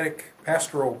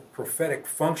pastoral prophetic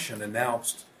function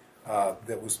announced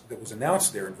that was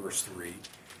announced there in verse 3.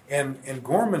 And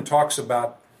Gorman talks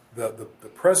about the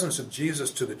presence of Jesus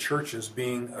to the churches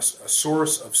being a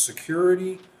source of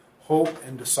security, hope,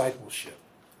 and discipleship.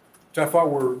 So I thought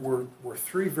were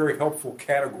three very helpful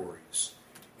categories.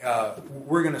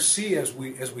 We're going to see as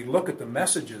we look at the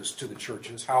messages to the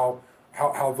churches how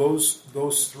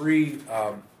those three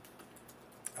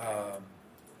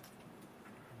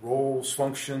roles,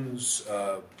 functions,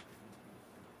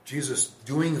 Jesus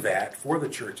doing that for the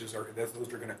churches,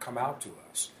 those are going to come out to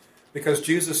us. Because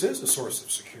Jesus is a source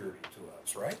of security to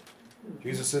us, right?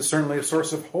 Jesus is certainly a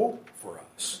source of hope for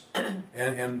us.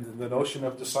 And the notion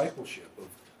of discipleship,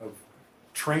 of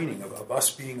training, of us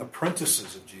being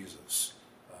apprentices of Jesus.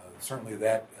 Certainly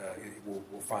that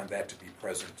we'll find that to be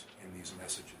present in these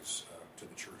messages to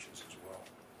the churches as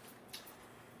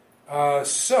well.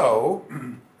 So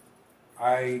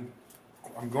I'm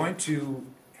going to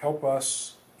help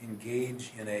us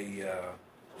engage in an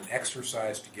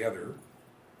exercise together.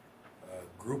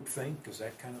 Groupthink, is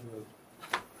that kind of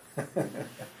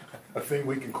a thing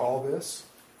we can call this?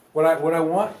 What I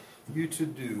want you to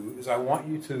do is I want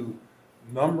you to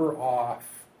number off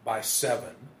by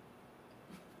 7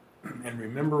 and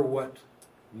remember what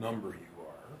number you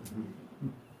are.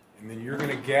 And then you're going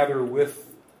to gather with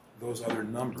those other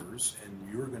numbers and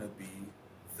you're going to be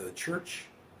the church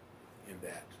in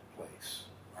that place.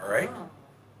 All right? Oh.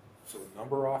 So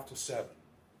number off to 7.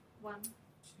 1, 2, 3,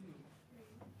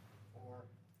 4,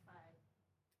 5.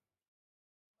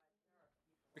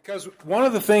 Because one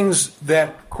of the things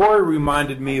that Corey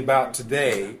reminded me about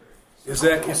today is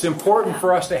that it's important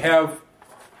for us to have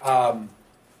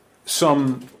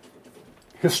some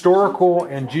historical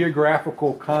and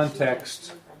geographical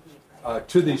context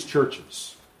to these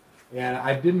churches. And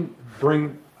I didn't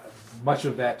bring much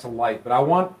of that to light. But I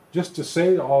want just to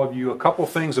say to all of you a couple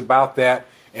things about that,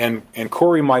 and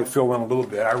Corey might fill in a little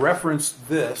bit. I referenced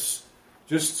this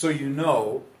just so you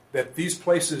know that these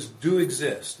places do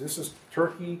exist. This is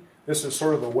Turkey. This is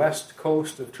sort of the west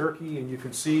coast of Turkey, and you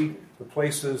can see the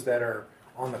places that are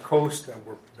on the coast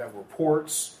that were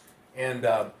ports. And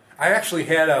I actually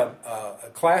had a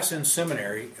class in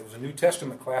seminary. It was a New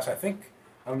Testament class. I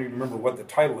don't even remember what the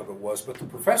title of it was, but the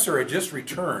professor had just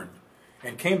returned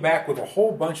and came back with a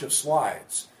whole bunch of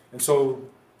slides. And so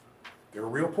they're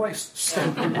real places,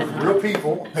 real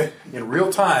people in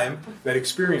real time that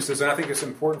experience this, and I think it's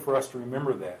important for us to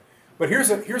remember that. But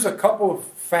here's a couple of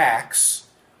facts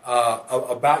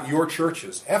about your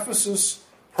churches. Ephesus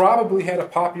probably had a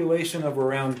population of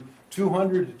around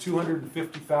 200 to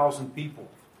 250,000 people.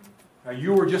 Now,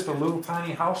 you were just a little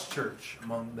tiny house church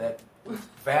among that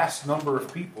vast number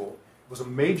of people. It was a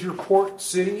major port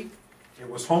city. It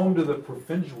was home to the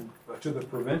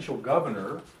provincial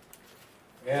governor,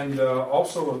 and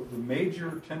also the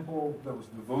major temple that was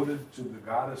devoted to the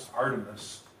goddess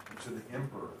Artemis and to the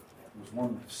emperor. It was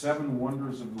one of the 7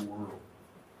 wonders of the world.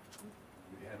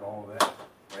 You had all of that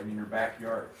right in your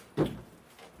backyard,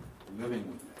 living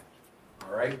with that.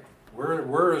 All right?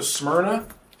 Where is Smyrna?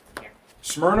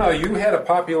 Smyrna, you had a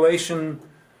population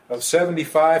of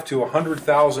 75 to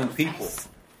 100,000 people.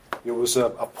 It was a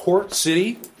port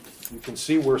city. You can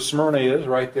see where Smyrna is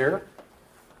right there.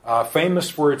 Famous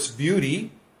for its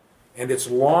beauty and its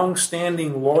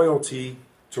long-standing loyalty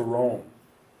to Rome.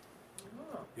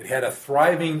 It had a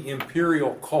thriving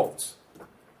imperial cult.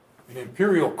 An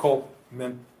imperial cult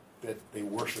meant that they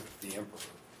worshipped the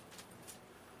emperor.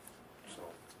 So,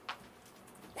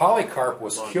 Polycarp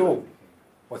was killed.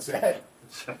 What's that?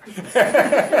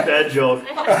 Bad joke.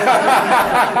 I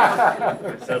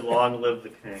said, "Long live the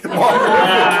king."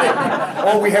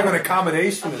 Oh, we have an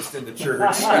accommodationist in the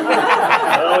church.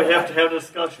 Well, we have to have a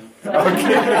discussion.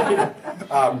 Okay.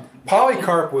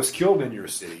 Polycarp was killed in your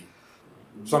city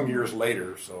some years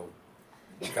later, so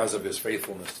because of his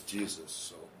faithfulness to Jesus.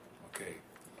 So, okay.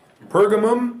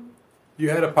 Pergamum,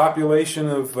 you had a population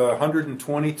of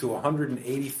 120 to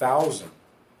 180,000.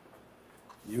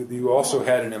 You also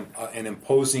had an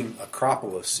imposing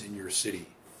Acropolis in your city,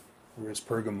 whereas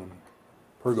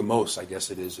Pergamos, I guess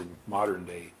it is in modern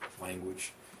day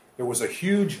language. There was a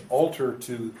huge altar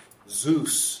to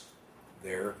Zeus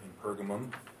there in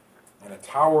Pergamum, and a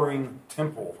towering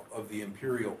temple of the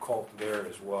imperial cult there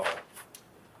as well.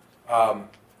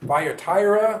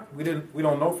 Thyatira, we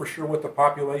don't know for sure what the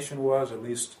population was, at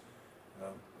least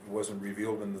it wasn't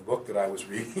revealed in the book that I was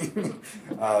reading.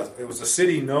 It was a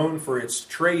city known for its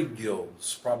trade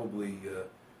guilds, probably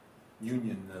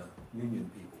union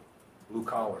people, blue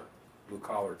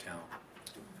collar town.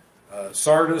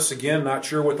 Sardis, again, not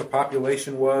sure what the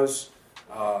population was.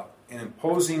 An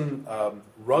imposing,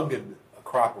 rugged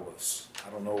Acropolis. I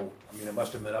don't know. I mean, it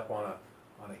must have been up on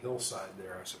a hillside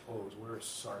there, I suppose. Where is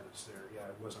Sardis there? Yeah,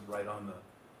 it wasn't right on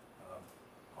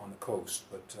the coast,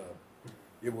 but.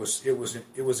 It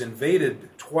was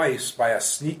invaded twice by a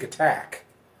sneak attack,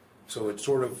 so it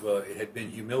sort of it had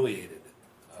been humiliated.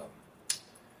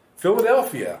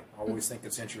 Philadelphia, I always think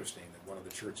it's interesting that one of the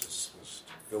churches was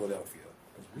Philadelphia,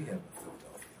 because we have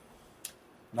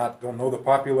Philadelphia. Don't know the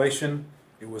population.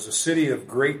 It was a city of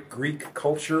great Greek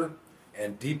culture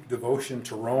and deep devotion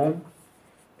to Rome.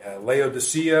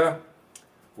 Laodicea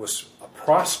was a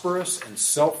prosperous and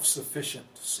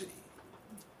self-sufficient city.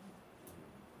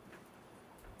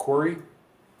 Corey,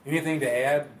 anything to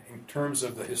add in terms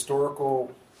of the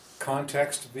historical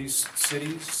context of these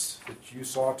cities that you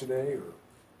saw today? Or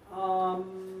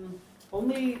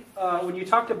Only when you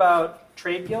talked about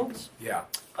trade guilds. Yeah.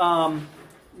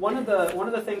 One of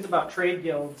the things about trade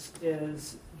guilds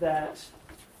is that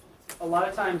a lot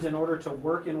of times, in order to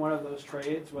work in one of those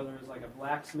trades, whether it's like a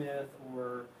blacksmith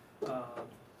or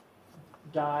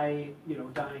dyeing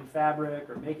fabric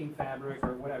or making fabric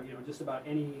or whatever, just about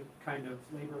any kind of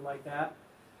labor like that,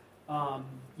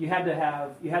 you had to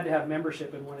have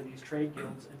membership in one of these trade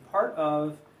guilds, and part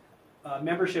of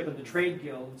membership in the trade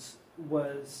guilds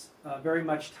was very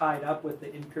much tied up with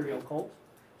the imperial cult.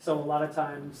 So a lot of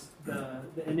times the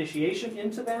initiation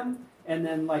into them, and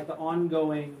then like the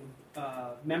ongoing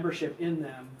membership in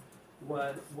them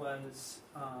was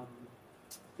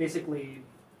basically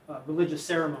religious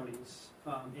ceremonies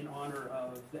in honor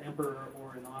of the emperor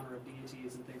or in honor of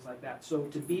deities and things like that. So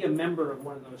to be a member of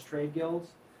one of those trade guilds,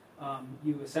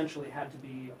 you essentially had to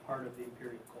be a part of the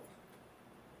imperial cult.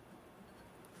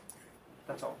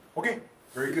 That's all. Okay,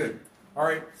 very good. All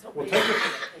right, we'll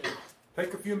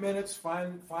take a few minutes,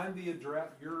 find the address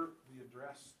to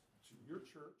your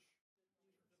church.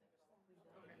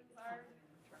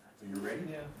 Are you ready?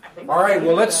 Yeah. All right.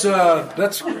 Well, let's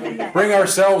bring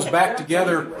ourselves back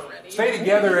together. Stay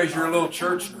together as your little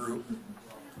church group.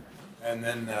 And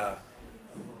then,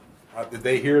 did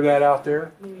they hear that out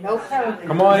there? Nope.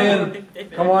 Come on in,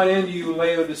 you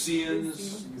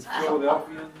Laodiceans, you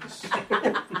Philadelphians.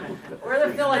 We're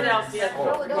the Philadelphia.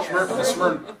 Oh,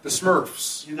 the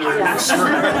Smurfs.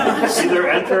 Either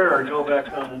enter or go back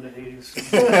down in the Hades.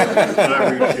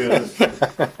 Whatever you choose. They're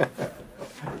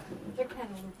kind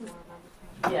of lukewarm.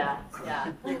 Yeah.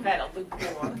 They're kind of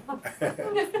lukewarm.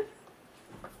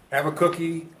 Have a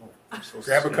cookie.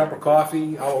 Grab a cup of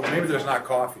coffee. Oh, maybe there's not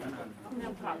coffee.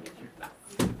 No problem.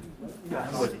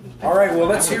 All right. Well,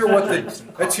 let's hear what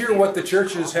the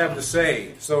churches have to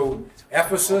say. So,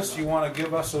 Ephesus, you want to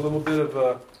give us a little bit of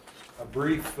a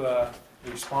brief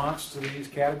response to these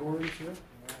categories here?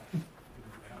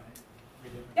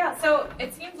 Yeah, so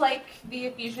it seemed like the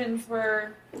Ephesians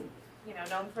were,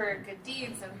 known for good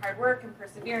deeds and hard work and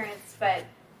perseverance, but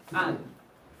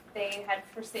they had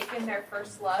forsaken their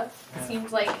first love. It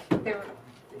seemed like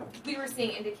we were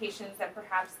seeing indications that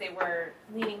perhaps they were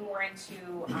leaning more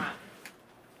into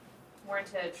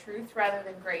truth rather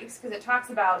than grace, because it talks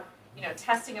about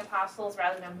testing apostles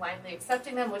rather than blindly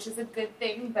accepting them, which is a good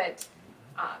thing, but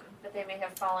they may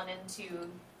have fallen into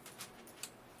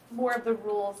more of the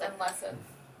rules and less of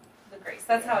the grace.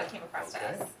 That's how it came across to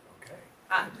us. Okay.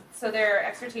 So their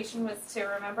exhortation was to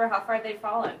remember how far they'd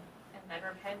fallen, and then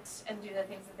repent and do the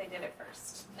things that they did at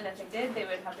first. And if they did, they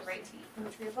would have the right to eat from the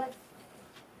tree of life.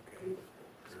 Okay.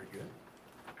 Very good.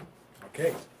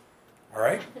 Okay. All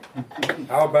right.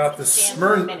 How about the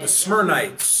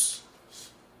Smyrnites?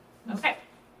 Okay.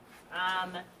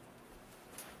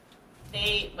 Do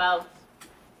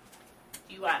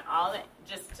you want all it?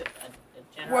 Just a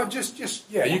general? Well, just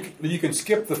you can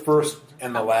skip the first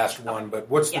and the last one, but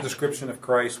what's the description of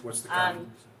Christ? What's the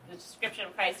the description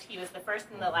of Christ? He was the first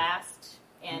and the last,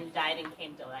 and died and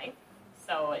came to life.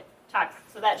 So it talks.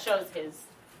 So that shows his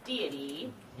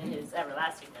deity and his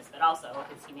everlastingness, but also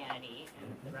his humanity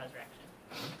and the resurrection.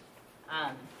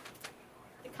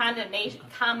 The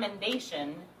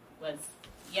commendation was,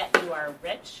 yet you are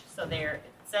rich. So there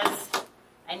it says,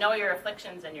 I know your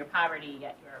afflictions and your poverty,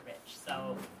 yet you are rich.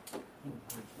 So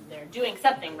they're doing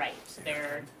something right.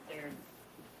 They're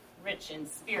rich in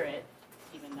spirit,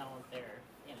 even though they're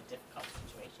in a difficult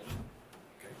situation.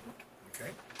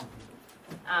 Okay.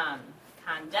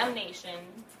 Condemnation,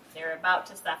 they're about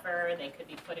to suffer. They could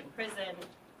be put in prison.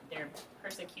 They're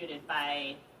persecuted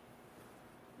by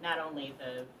not only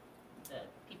the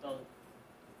people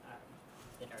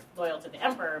that are loyal to the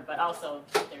emperor, but also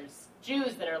there's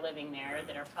Jews that are living there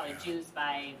that are probably Jews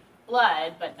by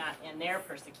blood, but not, and they're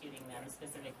persecuting them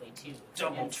specifically too.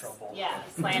 Double trouble. Yeah,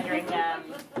 slandering them,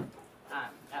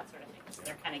 that sort of thing. So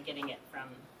they're kind of getting it from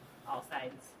all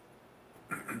sides.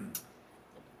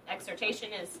 The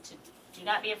exhortation is to do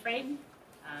not be afraid,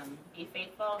 be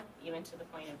faithful, even to the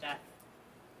point of death,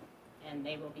 and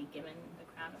they will be given the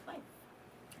crown of life.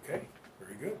 Okay.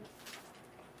 Very good.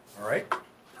 All right.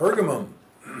 Pergamum.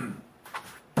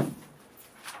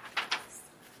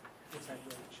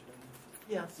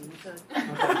 Yes, you could.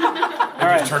 All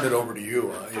right. Just turn it over to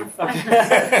you.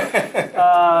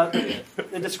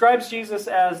 It describes Jesus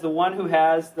as the one who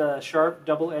has the sharp,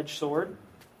 double-edged sword,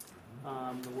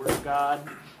 the Word of God.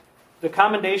 The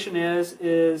commendation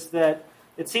is that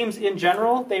it seems in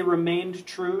general they remained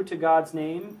true to God's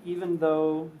name, even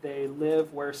though they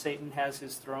live where Satan has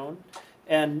his throne.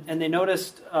 And they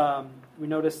noticed, we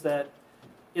noticed that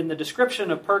in the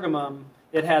description of Pergamum,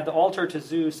 it had the altar to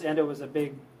Zeus, and it was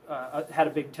had a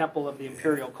big temple of the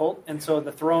imperial cult. And so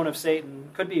the throne of Satan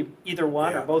could be either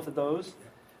one or both of those,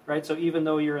 right? So even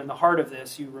though you're in the heart of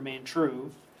this, you remain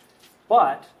true.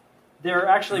 But there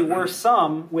actually were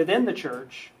some within the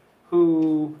church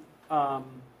who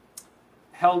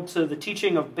held to the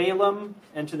teaching of Balaam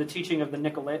and to the teaching of the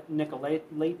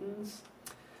Nicolaitans.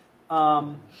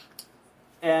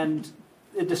 And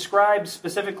it describes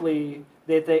specifically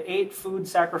that they ate food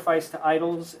sacrificed to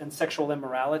idols and sexual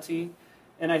immorality.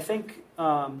 And I think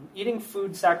eating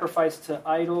food sacrificed to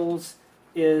idols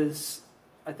is,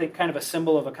 I think, kind of a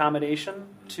symbol of accommodation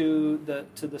to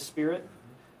the spirit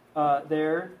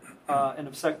there. And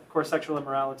of course, sexual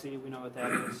immorality, we know what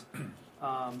that is.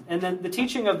 And then the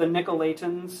teaching of the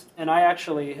Nicolaitans, and I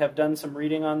actually have done some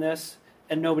reading on this,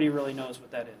 and nobody really knows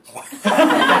what that is.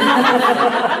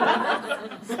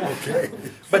 Okay.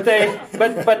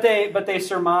 But they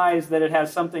surmise that it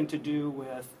has something to do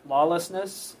with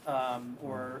lawlessness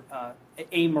or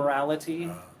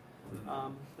amorality,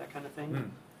 that kind of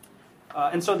thing.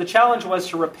 And so the challenge was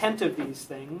to repent of these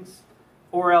things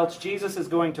or else Jesus is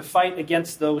going to fight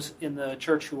against those in the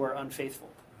church who are unfaithful.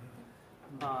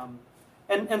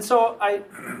 And so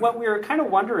what we were kind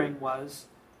of wondering was,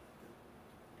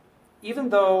 even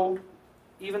though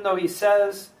he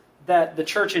says that the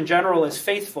church in general is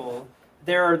faithful,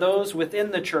 there are those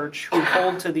within the church who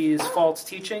hold to these false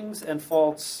teachings and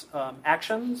false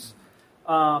actions.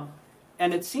 And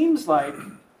it seems like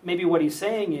maybe what he's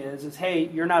saying is, hey,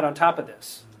 you're not on top of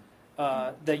this,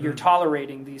 that you're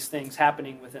tolerating these things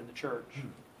happening within the church.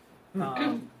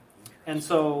 And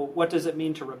so what does it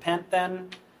mean to repent then?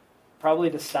 Probably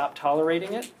to stop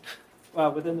tolerating it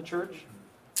within the church.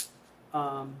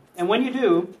 And when you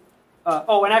do,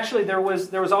 and actually there was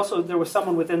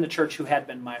someone within the church who had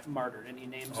been martyred, and he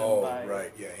names him by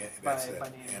right, yeah, that's by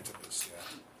it. name. Antipas,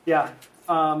 Yeah.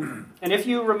 And if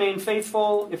you remain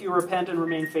faithful, if you repent and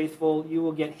remain faithful, you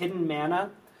will get hidden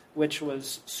manna, which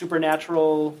was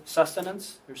supernatural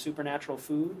sustenance or supernatural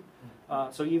food.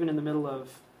 So even in the middle of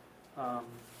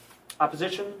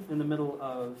opposition, in the middle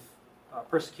of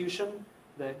persecution,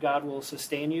 that God will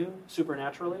sustain you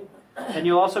supernaturally. And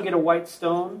you'll also get a white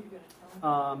stone.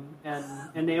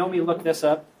 And Naomi looked this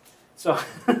up. So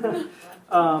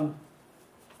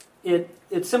it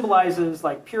symbolizes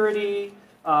like purity,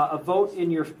 a vote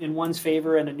in one's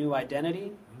favor, and a new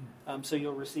identity. So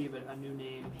you'll receive a new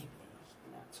name.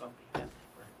 So, yeah.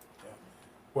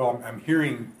 Well, I'm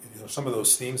hearing some of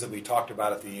those themes that we talked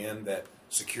about at the end, that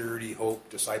security, hope,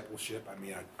 discipleship. I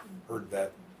mean, I heard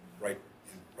that right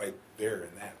there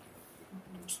in that.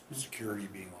 There's security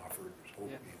being offered, there's hope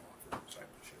being offered,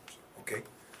 discipleship. So, okay.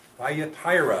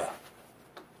 Thyatira.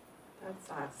 That's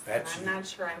us. That's I'm you. not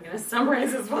sure I'm going to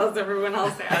summarize as well as everyone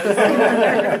else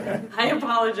has. I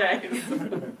apologize.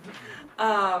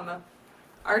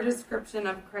 Our description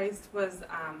of Christ was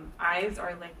eyes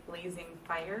are like blazing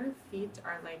fire, feet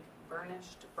are like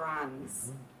burnished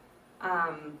bronze.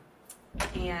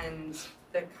 And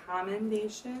the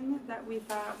commendation that we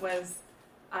thought was,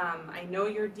 I know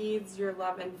your deeds, your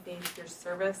love and faith, your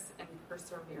service and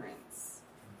perseverance,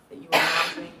 that you are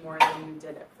now doing more than you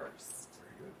did at first.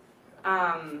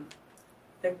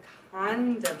 The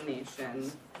condemnation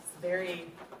is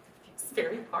very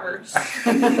harsh.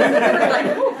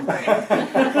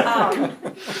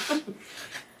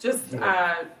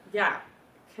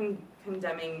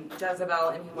 Condemning Jezebel,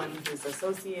 anyone who's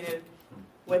associated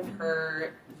with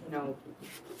her, that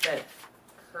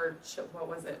her,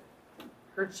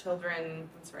 her children,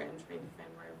 I'm sorry, I'm trying to find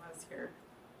where I was here.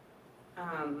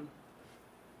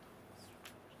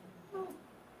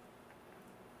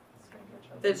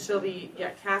 That she'll be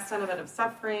cast on a bed of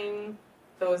suffering.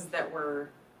 Those that were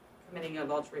committing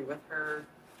adultery with her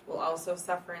will also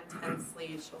suffer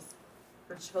intensely.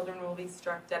 Her children will be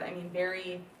struck dead. I mean,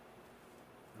 very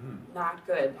not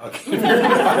good. Okay. You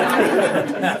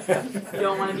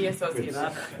don't want to be associated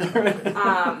with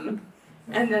her.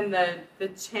 And then the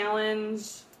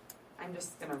challenge, I'm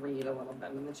just going to read a little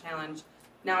bit of the challenge.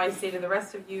 Now I say to the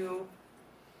rest of you,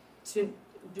 to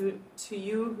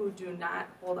you who do not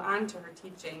hold on to her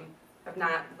teaching, have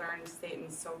not learned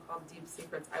Satan's so-called deep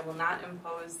secrets, I will not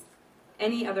impose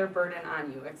any other burden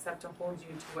on you except to hold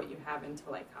you to what you have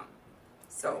until I come.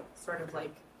 So, sort of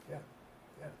like...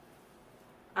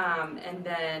 and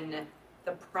then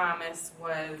the promise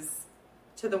was,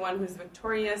 to the one who's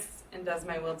victorious and does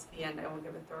my will to the end, I will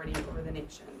give authority over the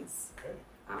nations. Okay.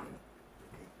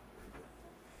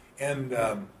 And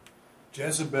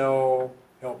Jezebel,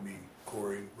 help me,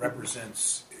 Corey,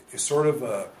 is sort of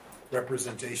a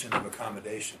representation of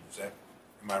accommodation. Am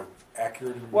I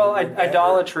accurate? Well,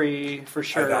 idolatry for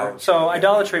sure.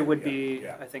 Idolatry would be,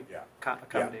 I think,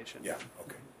 accommodation. Yeah.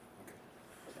 Okay.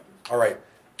 All right.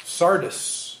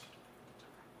 Sardis.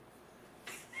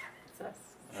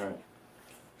 All right.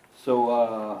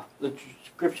 So the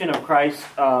description of Christ.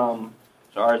 So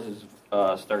ours is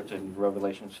starts in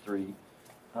Revelations 3. It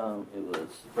was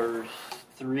verse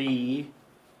 3.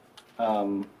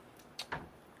 But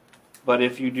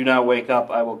if you do not wake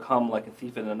up, I will come like a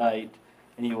thief in the night,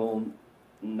 and you will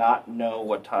not know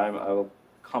what time I will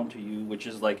come to you. Which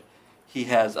is like he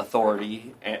has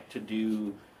authority to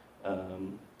do.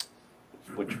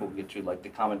 Which we'll get to, like the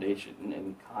commendation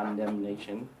and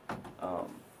condemnation.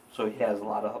 So he has a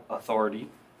lot of authority.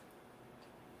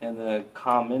 And the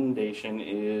commendation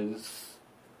is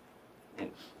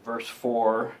in verse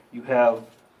 4.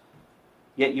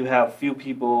 Yet you have few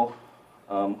people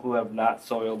who have not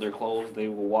soiled their clothes. They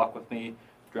will walk with me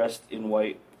dressed in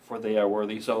white, for they are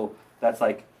worthy. So that's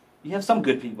like, you have some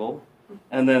good people.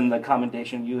 And then the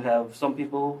commendation, you have some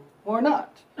people who are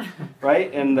not.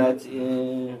 Right? And that's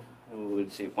in... we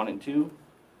would say 1 and 2.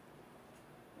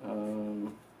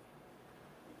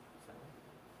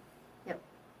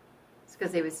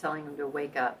 because he was telling him to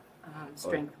wake up,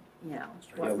 strength, Yeah,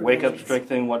 wake up,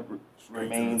 strengthen what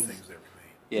remains. The things that remain.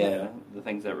 Yeah, the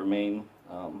things that remain,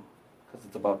 because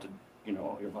it's about to,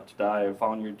 you're about to die or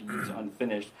found your deeds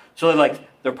unfinished. So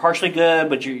they're partially good,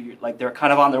 but you're they're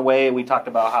kind of on their way. We talked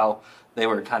about how they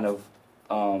were kind of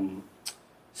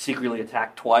secretly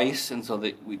attacked twice, and so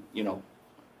they were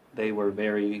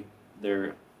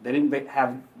they didn't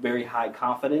have very high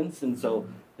confidence, and so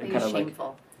they're kind of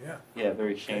shameful.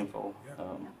 Very shameful. Yeah.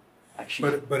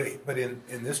 Actually, but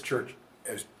in this church,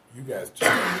 as you guys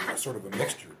described, sort of a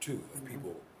mixture too of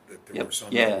people that there were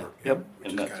some that were, which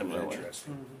in is that kind of similar way.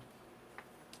 interesting.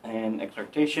 And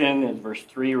exhortation is verse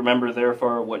 3. Remember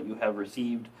therefore what you have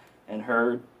received and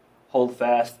heard, hold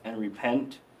fast and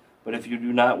repent. But if you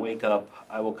do not wake up,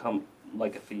 I will come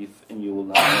like a thief, and you will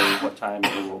not know what time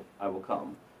I will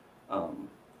come.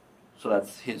 So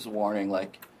that's his warning,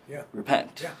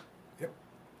 repent. Yeah. Yep.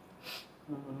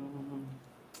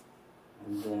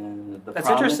 And then That's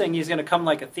interesting. He's going to come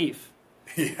like a thief.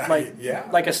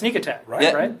 Like a sneak attack,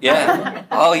 right? Yeah.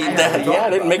 Oh, I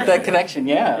didn't make that connection.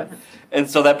 Yeah, and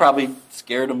so that probably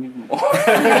scared him even more.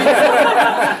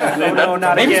 No,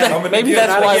 not again. Maybe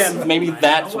that's why. Maybe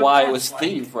that's why it was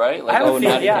thief, right? I have a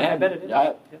feeling, again. I bet it is.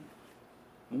 Yeah.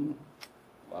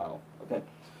 Wow. Okay.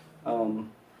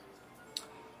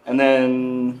 And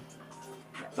then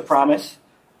the promise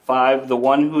 5: the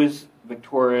one who is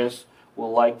victorious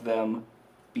will, like them,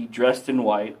 be dressed in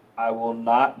white. I will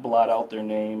not blot out their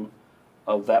name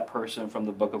of that person from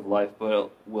the book of life, but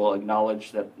will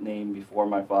acknowledge that name before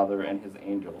my Father and his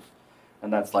angels.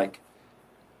 And that's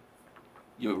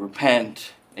you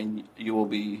repent and you will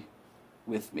be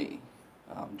with me.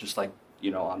 Just like,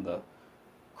 on the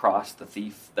cross, the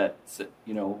thief that,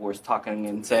 was talking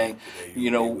and saying,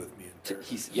 Jesus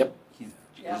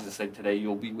said, today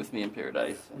you'll be with me in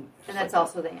paradise. And that's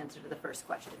also the answer to the first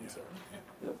question, too.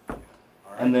 Yep. Right.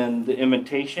 And then the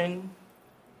imitation,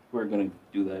 we're going to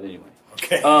do that anyway.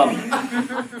 Okay.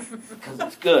 Because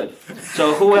it's good.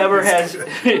 So whoever has,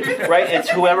 it's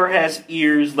whoever has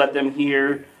ears, let them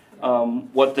hear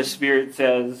what the Spirit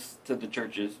says to the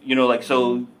churches.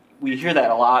 So we hear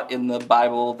that a lot in the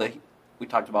Bible. We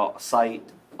talked about sight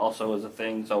also as a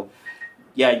thing. So,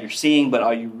 you're seeing, but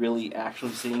are you really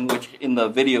actually seeing? Which in the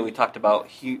video we talked about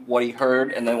what he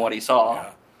heard and then what he saw.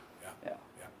 Yeah.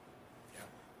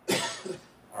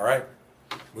 All right.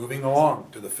 Moving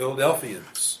along to the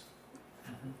Philadelphians.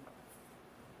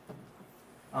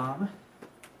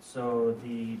 So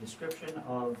the description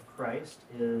of Christ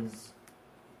is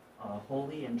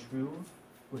holy and true,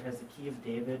 who has the key of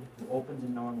David, who opens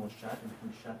and no one will shut, and who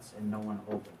shuts and no one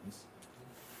opens.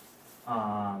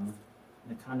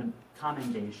 The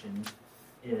commendation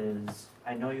is,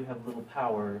 I know you have little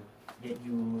power, yet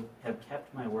you have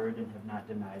kept my word and have not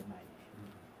denied my name.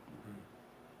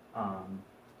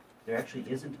 There actually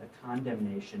isn't a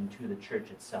condemnation to the church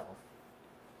itself.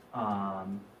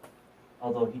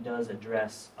 Although he does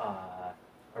address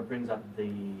or brings up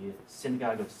the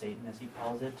synagogue of Satan, as he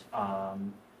calls it,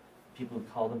 people who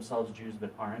call themselves Jews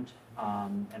but aren't,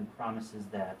 and promises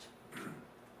that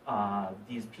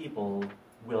these people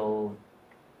will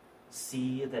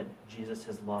see that Jesus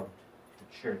has loved the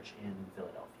church in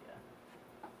Philadelphia.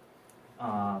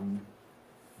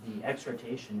 The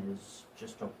exhortation is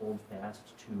just to hold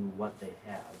fast to what they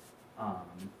have.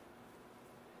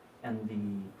 And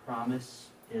the promise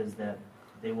is that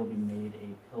they will be made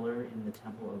a pillar in the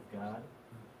temple of God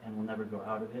and will never go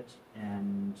out of it.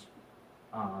 And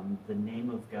the name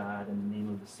of God and the name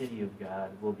of the city of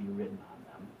God will be written on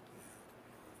them.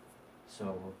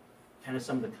 So kind of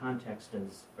some of the context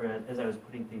as I was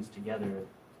putting things together,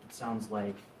 it sounds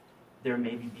like they're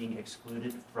maybe being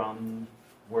excluded from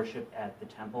worship at the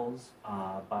temples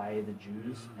by the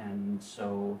Jews, and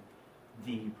so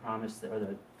the promise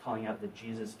the calling out that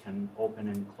Jesus can open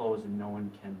and close and no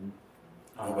one can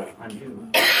undo,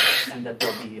 and that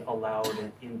they'll be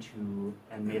allowed into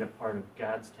and made a part of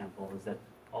God's temple, is that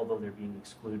although they're being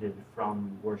excluded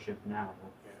from worship now,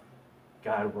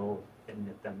 God will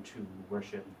admit them to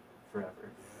worship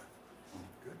forever.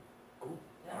 Good. Cool.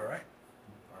 Yeah. All right.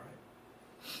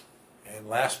 And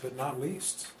last but not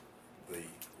least, the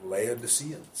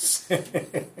Laodiceans.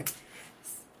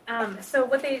 So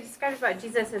what they described about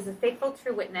Jesus as a faithful,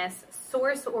 true witness,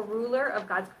 source or ruler of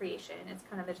God's creation. It's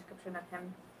kind of a description of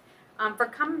him. For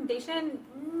commendation,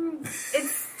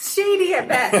 it's shady at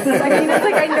best. It's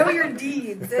like I know your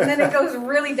deeds, and then it goes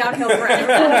really downhill from there. Is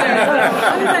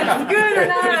that good or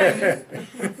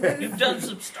not? You've done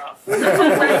some stuff. And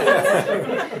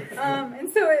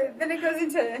so then it goes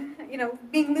into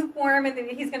being lukewarm, and then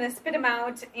he's going to spit him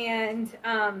out, and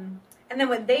And then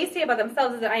what they say about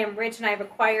themselves is that I am rich and I have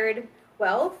acquired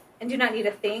wealth and do not need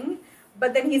a thing.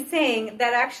 But then he's saying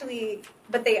that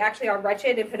they actually are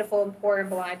wretched and pitiful and poor and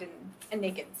blind and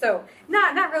naked. So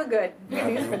not real good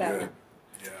news for them.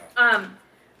 Yeah.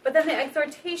 But then the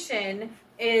exhortation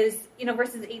is,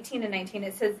 verses 18 and 19.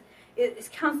 It says, it's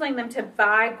counseling them to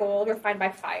buy gold refined by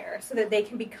fire so that they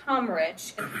can become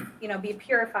rich and, be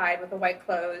purified with the white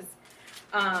clothes.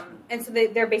 And so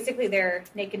they're basically, their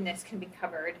nakedness can be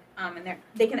covered, and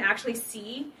they can actually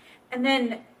see. And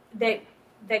then that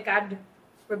God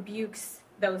rebukes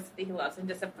those that he loves and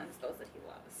disciplines those that he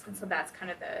loves. And so that's kind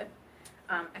of the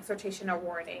exhortation or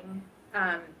warning.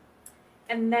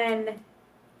 And then,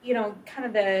 kind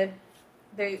of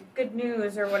the good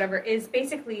news or whatever is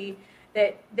basically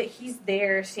that he's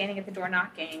there standing at the door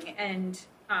knocking, and,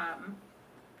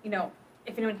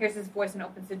 if anyone hears his voice and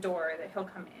opens the door, that he'll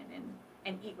come in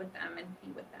and eat with them and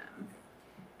be with them.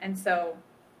 And so...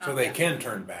 So they can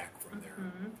turn back from their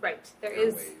right. There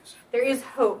ways. is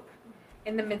hope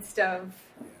in the midst of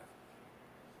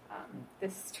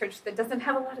this church that doesn't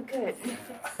have a lot of good. Yeah.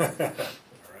 All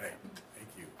right. Thank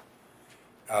you.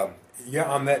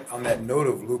 On that note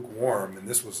of lukewarm, and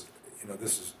this is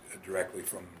directly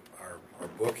from our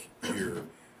book here.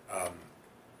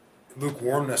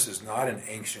 Lukewarmness is not an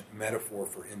ancient metaphor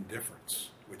for indifference,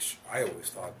 which I always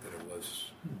thought that it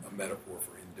was a metaphor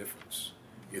for indifference.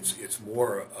 It's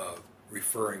more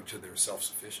referring to their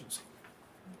self-sufficiency.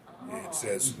 It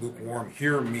says lukewarm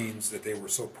here means that they were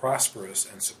so prosperous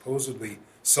and supposedly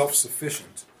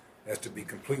self-sufficient as to be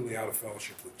completely out of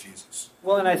fellowship with Jesus.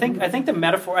 Well, and I think the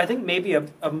metaphor, maybe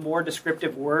a more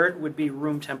descriptive word would be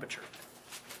room temperature,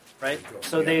 right?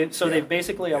 So they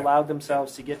basically allowed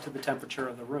themselves to get to the temperature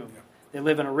of the room. Yeah. They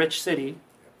live in a rich city,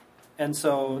 and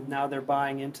so now they're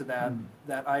buying into that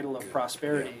idol of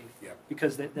prosperity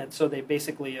because they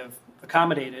basically have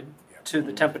accommodated to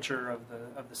the temperature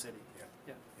of the city.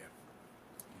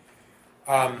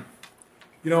 I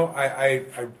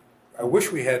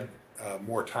wish we had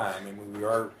more time, and we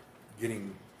are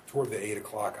getting toward the 8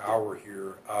 o'clock hour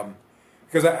here,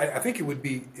 because I think it would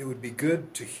be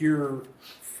good to hear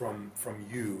from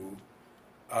you.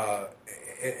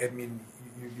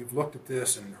 You've looked at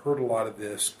this and heard a lot of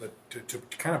this, but to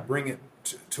kind of bring it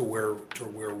to where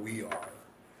we are,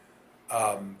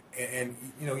 and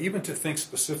even to think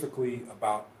specifically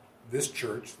about this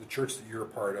church, the church that you're a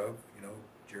part of.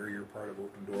 Jerry, you're part of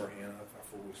Open Door. Hannah,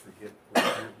 I always forget.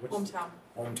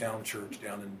 Hometown church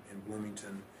down in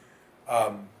Bloomington.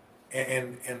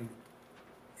 And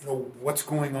what's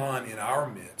going on in our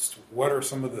midst? What are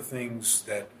some of the things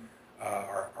that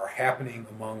are happening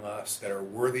among us that are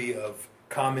worthy of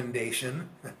commendation,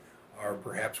 or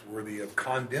perhaps worthy of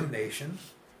condemnation?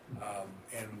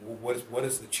 And what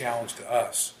is the challenge to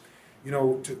us?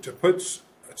 To put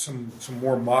some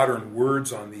more modern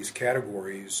words on these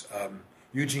categories.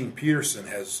 Eugene Peterson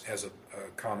has a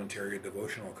commentary, a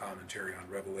devotional commentary on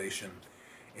Revelation,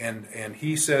 and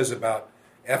he says about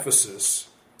Ephesus,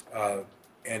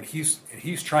 and he's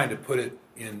trying to put it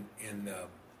in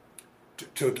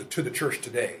to the church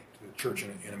today, to the church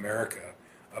in America,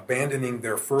 abandoning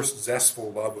their first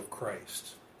zestful love of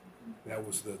Christ. That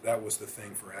was the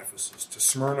thing for Ephesus. To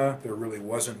Smyrna, there really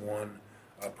wasn't one.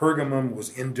 Pergamum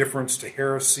was indifference to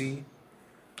heresy.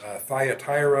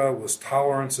 Thyatira was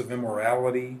tolerance of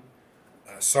immorality.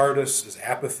 Sardis is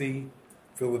apathy.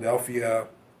 Philadelphia,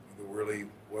 there really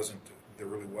wasn't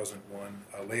one.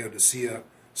 Laodicea,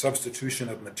 substitution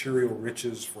of material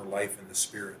riches for life in the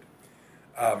spirit.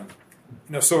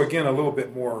 So again, a little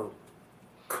bit more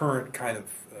current kind of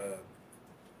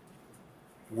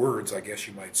words, I guess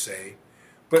you might say.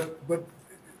 But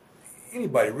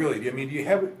anybody really? Do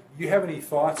you have any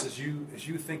thoughts as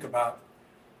you think about?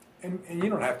 And you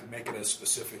don't have to make it as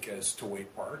specific as to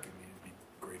Wade Park. It'd be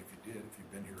great if you did, if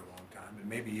you've been here a long time, and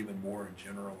maybe even more in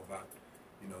general about,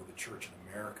 the church in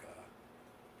America.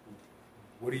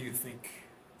 What do you think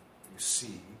you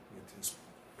see is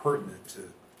pertinent to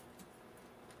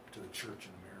the church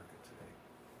in America today?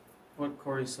 What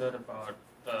Corey said about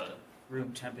the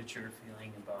room temperature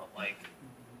feeling, about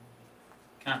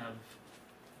kind of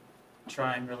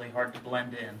trying really hard to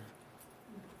blend in.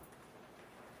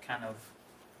 Kind of.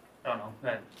 I don't know,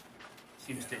 that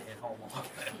seems to hit home a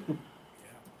little bit.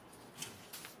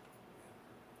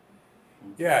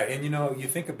 Yeah, and you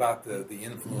think about the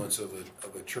influence of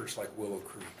a church like Willow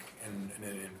Creek, and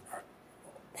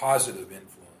positive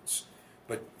influence,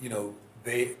 but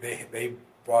they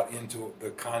brought into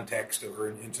the context or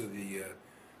into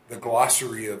the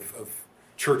glossary of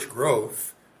church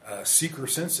growth, seeker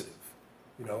sensitive,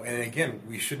 and again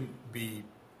we shouldn't be.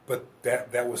 But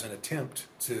that was an attempt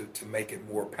to make it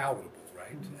more palatable.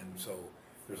 right? And so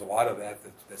there's a lot of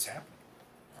that's happening.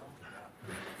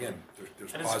 Again,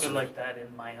 there's I just positive. feel like that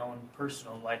in my own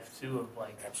personal life too, of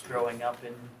like Absolutely. growing up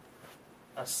in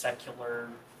a secular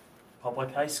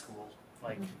public high school,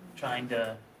 like trying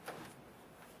to,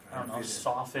 I don't know,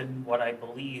 soften what I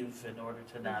believe in order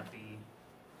to not be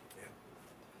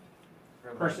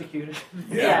Persecuted.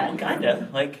 Yeah, well, kind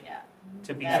of like Yeah.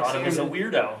 to be Yeah, thought of as a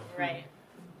absolutely. weirdo. Right.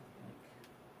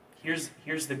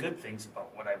 Here's the good things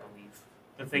about what I believe,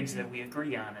 the things that we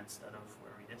agree on instead of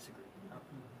where we disagree. You know?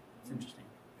 It's interesting.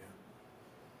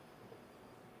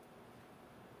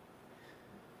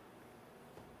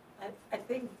 I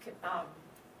think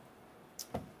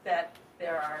that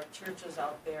there are churches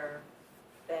out there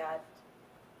that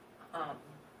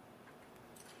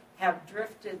have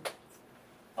drifted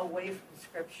away from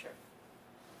Scripture,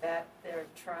 that they're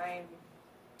trying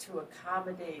to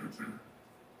accommodate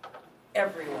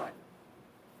everyone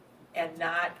and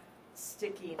not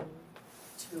sticking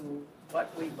to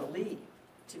what we believe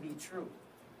to be true.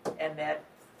 And that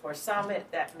for some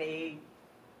that may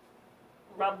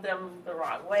rub them the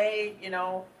wrong way,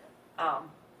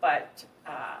 but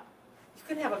you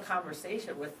can have a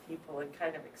conversation with people and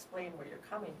kind of explain where you're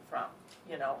coming from,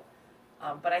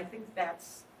 but I think that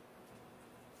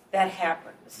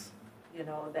happens,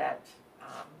 that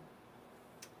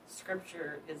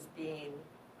Scripture is being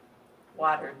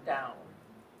watered down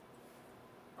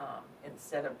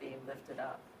instead of being lifted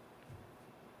up.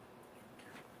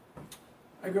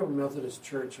 I grew up in a Methodist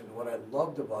church, and what I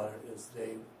loved about it is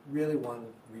they really want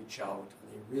to reach out,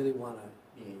 and they really want to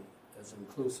be as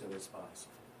inclusive as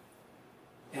possible.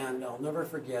 And I'll never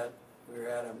forget, we were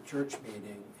at a church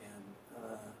meeting, and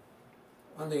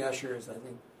one of the ushers, I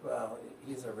think,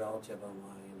 he's a relative of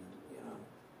mine, and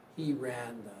he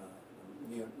ran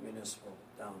the municipal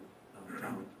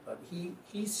downtown. But he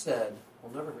said,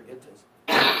 I'll never forget this,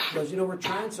 he goes, we're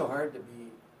trying so hard to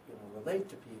be, relate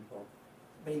to people.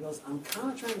 But he goes, I'm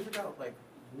kind of trying to figure out,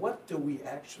 what do we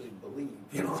actually believe,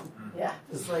 Yeah.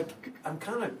 It's like, I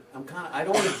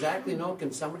don't exactly know.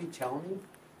 Can somebody tell me?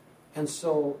 And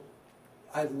so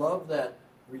I love that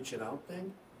reaching out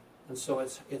thing. And so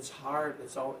it's hard.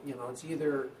 It's all, it's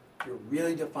either you're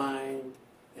really defined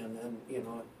and then, you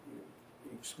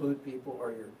exclude people,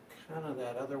 or you're kind of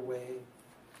that other way.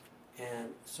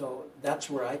 And so that's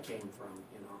where I came from,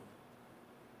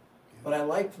 But I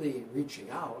like the reaching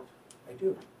out. I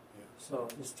do. Yeah. So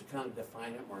just to kind of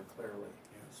define it more clearly.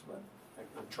 That's what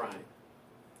I'm trying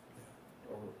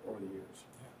over the years.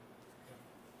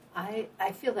 I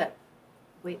feel that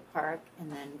Waite Park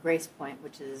and then Grace Point,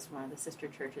 which is one of the sister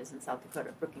churches in South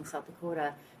Dakota, Brookings, South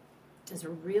Dakota, does a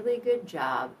really good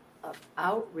job of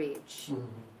outreach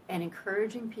and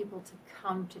encouraging people to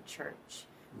come to church,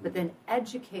 but then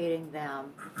educating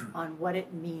them on what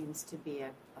it means to be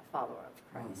a follower of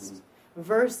Christ,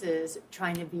 versus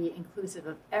trying to be inclusive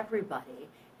of everybody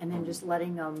and then just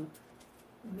letting them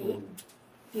be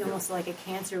almost like a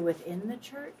cancer within the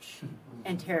church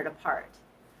and tear it apart.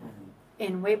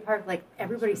 In Waite Park, the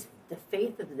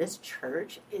faith of this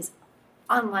church is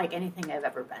unlike anything I've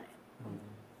ever been in.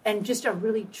 And just a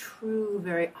really true,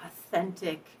 very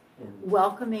authentic,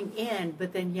 welcoming in,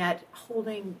 but then yet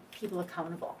holding people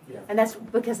accountable. Yeah. And that's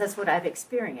because that's what I've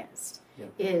experienced,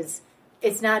 is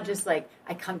it's not just like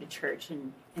I come to church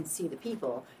and see the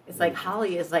people. It's like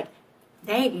Holly is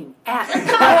nagging at me all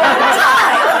the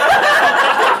time.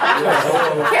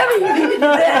 Kevin, you need to do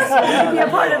this. You need to be a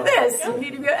part of this. You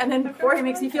need to be, and then Corey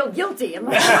makes me feel guilty. I'm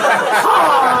like,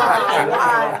 I'm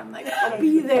like, I'll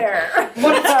be there.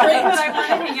 Well, it's great that I want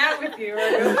to hang out with you.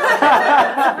 Really,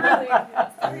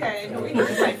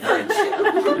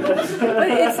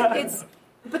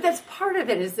 but that's part of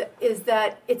it. Is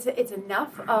that it's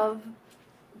enough of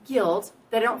guilt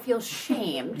that I don't feel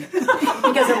shamed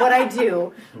because of what I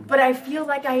do, but I feel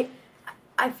like I'm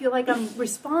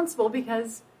responsible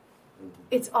because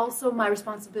it's also my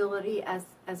responsibility as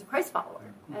a Christ follower,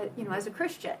 as a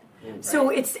Christian. So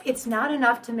it's not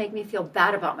enough to make me feel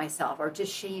bad about myself or to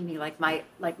shame me like my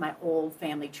old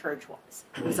family church was.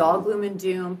 It was all gloom and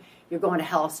doom. You're going to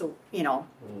hell, so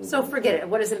so forget it.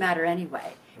 What does it matter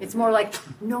anyway? It's more like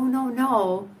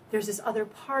no. There's this other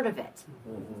part of it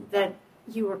that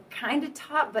you were kind of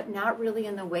taught, but not really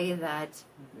in the way that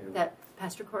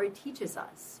Pastor Corey teaches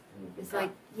us. It's like,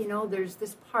 there's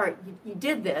this part, you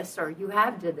did this, or you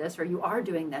have did this, or you are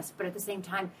doing this, but at the same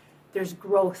time, there's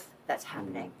growth that's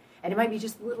happening. And it might be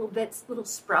just little bits, little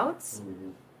sprouts,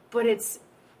 but it's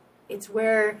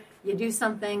where you do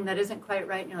something that isn't quite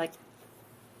right, and you're like,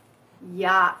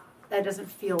 yeah, that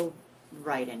doesn't feel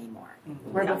right anymore.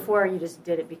 Where before you just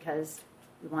did it because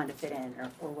you wanted to fit in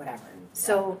or whatever.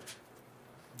 So,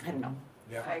 I don't know.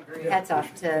 Yeah. I agree. Hats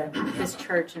off to this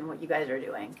church and what you guys are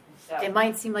doing. Yeah. It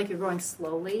might seem like you're growing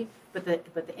slowly, but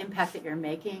the impact that you're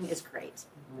making is great.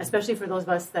 Especially for those of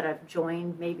us that have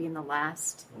joined maybe in the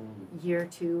last year,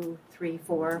 2, 3,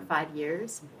 4, 5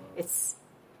 years. It's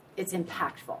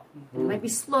impactful. It might be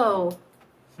slow,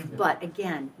 but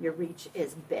again, your reach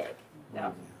is big.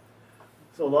 Yeah.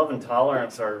 So love and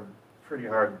tolerance are pretty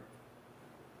hard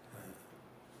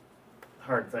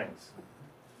things,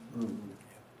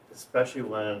 especially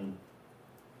when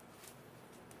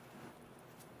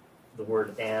the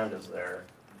word "and" is there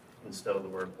instead of the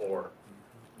word "or."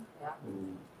 Yeah.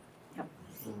 Yep.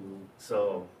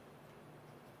 So,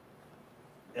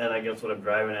 and I guess what I'm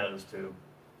driving at is to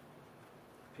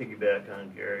piggyback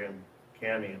on Gary and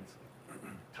Cammie. It's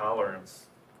tolerance.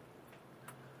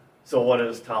 So what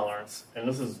is tolerance? And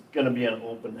this is going to be an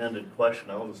open-ended question.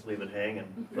 I'll just leave it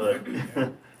hanging. But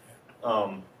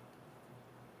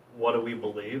what do we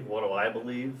believe? What do I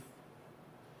believe?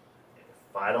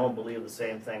 If I don't believe the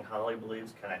same thing Holly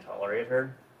believes, can I tolerate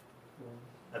her?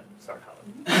 Sorry,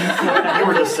 Holly. You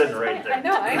were just sitting right there. I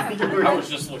know. I was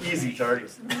just looking. Easy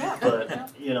targets.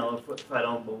 But, if I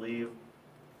don't believe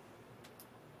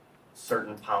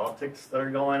certain politics that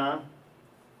are going on,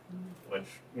 which,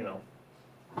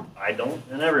 I don't,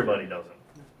 and everybody doesn't.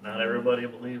 Not everybody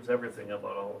believes everything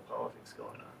about all the politics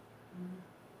going on.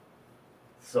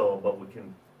 So, but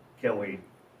can we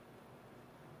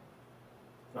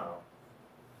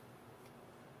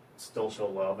still show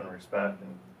love and respect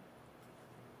and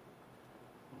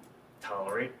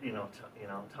tolerate,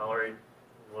 tolerate,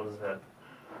 what is that?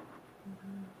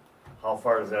 How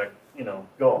far does that,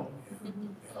 go?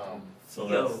 So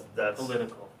that's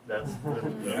political. That's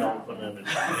the open-ended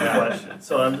question.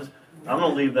 So I'm gonna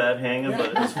leave that hanging.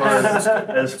 But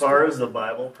as far as the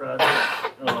Bible Project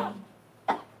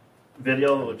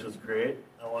video, which is great,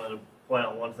 I wanted to point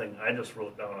out one thing I just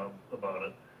wrote down about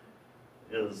it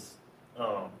is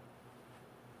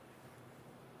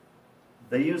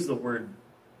they use the word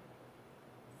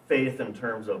faith in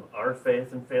terms of our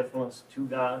faith and faithfulness to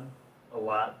God a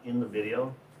lot in the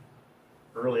video,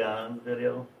 early on in the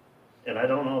video. And I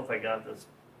don't know if I got this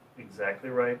exactly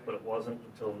right, but it wasn't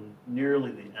until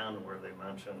nearly the end where they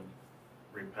mentioned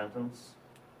repentance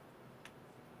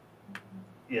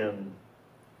in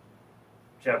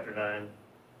chapter 9,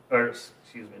 or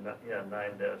excuse me,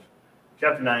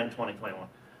 chapter 9, 2021.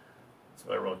 That's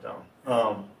what I wrote down.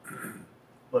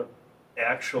 But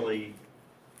actually,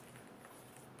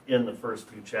 in the first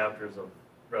few chapters of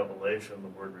Revelation, the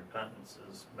word repentance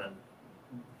is meant,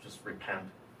 just repent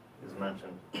is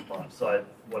mentioned once. So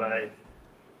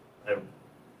I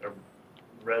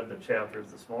read the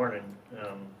chapters this morning,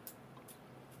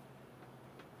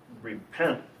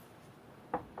 repent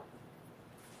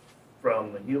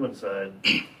from the human side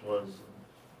was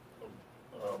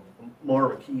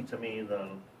more of a key to me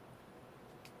than,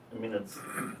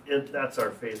 that's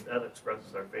our faith, that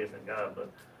expresses our faith in God,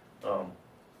 but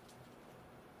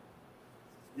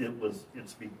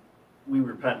we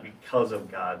repent because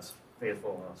of God's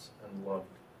faithfulness and love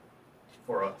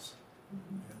for us.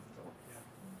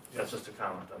 That's just a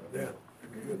comment on it. Yeah,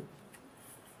 good.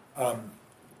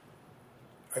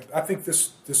 I think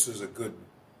this is a good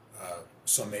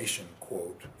summation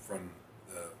quote from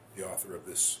the author of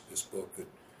this book that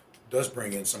does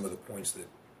bring in some of the points that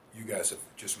you guys have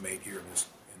just made here in this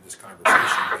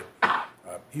conversation. But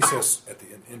he says at the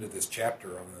end of this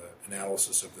chapter on the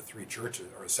analysis of the 3 churches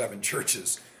or 7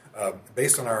 churches,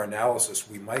 based on our analysis,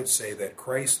 we might say that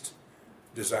Christ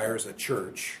desires a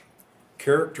church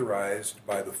characterized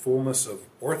by the fullness of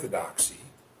orthodoxy,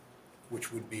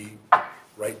 which would be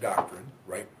right doctrine,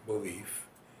 right belief,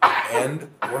 and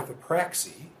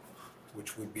orthopraxy,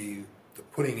 which would be the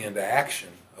putting into action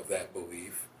of that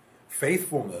belief,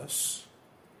 faithfulness,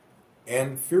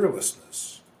 and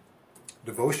fearlessness,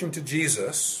 devotion to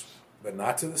Jesus, but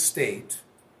not to the state,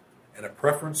 and a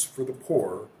preference for the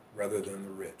poor rather than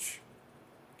the rich.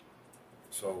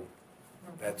 So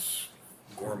that's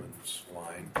Gorman's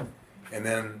line. And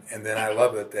then I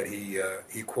love it that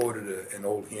he quoted an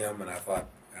old hymn, and I thought,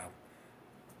 well,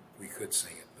 we could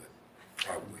sing it, but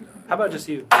probably not. How about just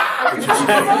you?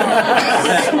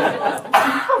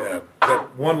 Yeah,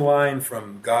 but one line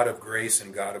from God of grace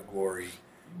and God of glory: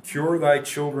 cure thy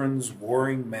children's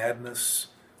warring madness,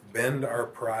 bend our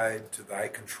pride to thy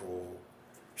control,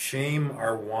 shame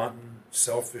our wanton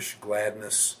selfish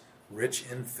gladness, rich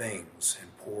in things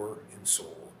and poor in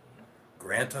soul.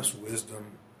 Grant us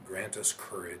wisdom, grant us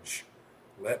courage,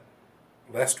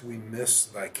 lest we miss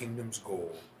thy kingdom's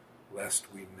goal, lest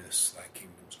we miss thy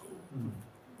kingdom's goal. Mm-hmm.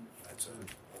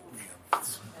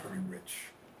 That's pretty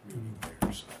rich meaning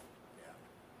there. So,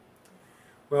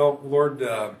 Well, Lord,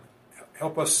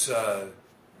 help us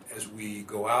as we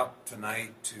go out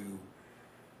tonight to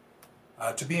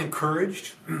be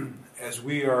encouraged as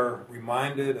we are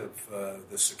reminded of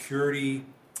the security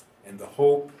and the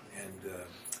hope and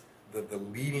the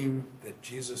leading that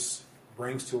Jesus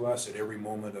brings to us at every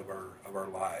moment of our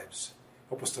lives.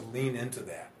 Help us to lean into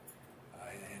that,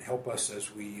 and help us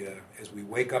as we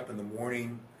wake up in the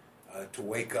morning to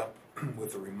wake up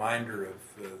with a reminder of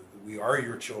we are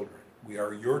your children, we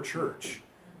are your church,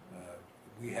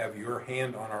 we have your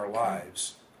hand on our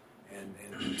lives, and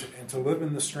to live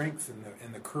in the strength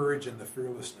and the courage and the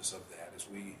fearlessness of that as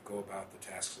we go about the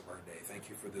tasks of our day. Thank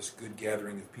you for this good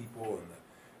gathering of people and the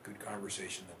good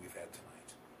conversation that we've had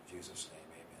tonight. In Jesus' name,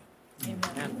 amen.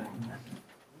 Amen. All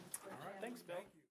right, thanks, Bill.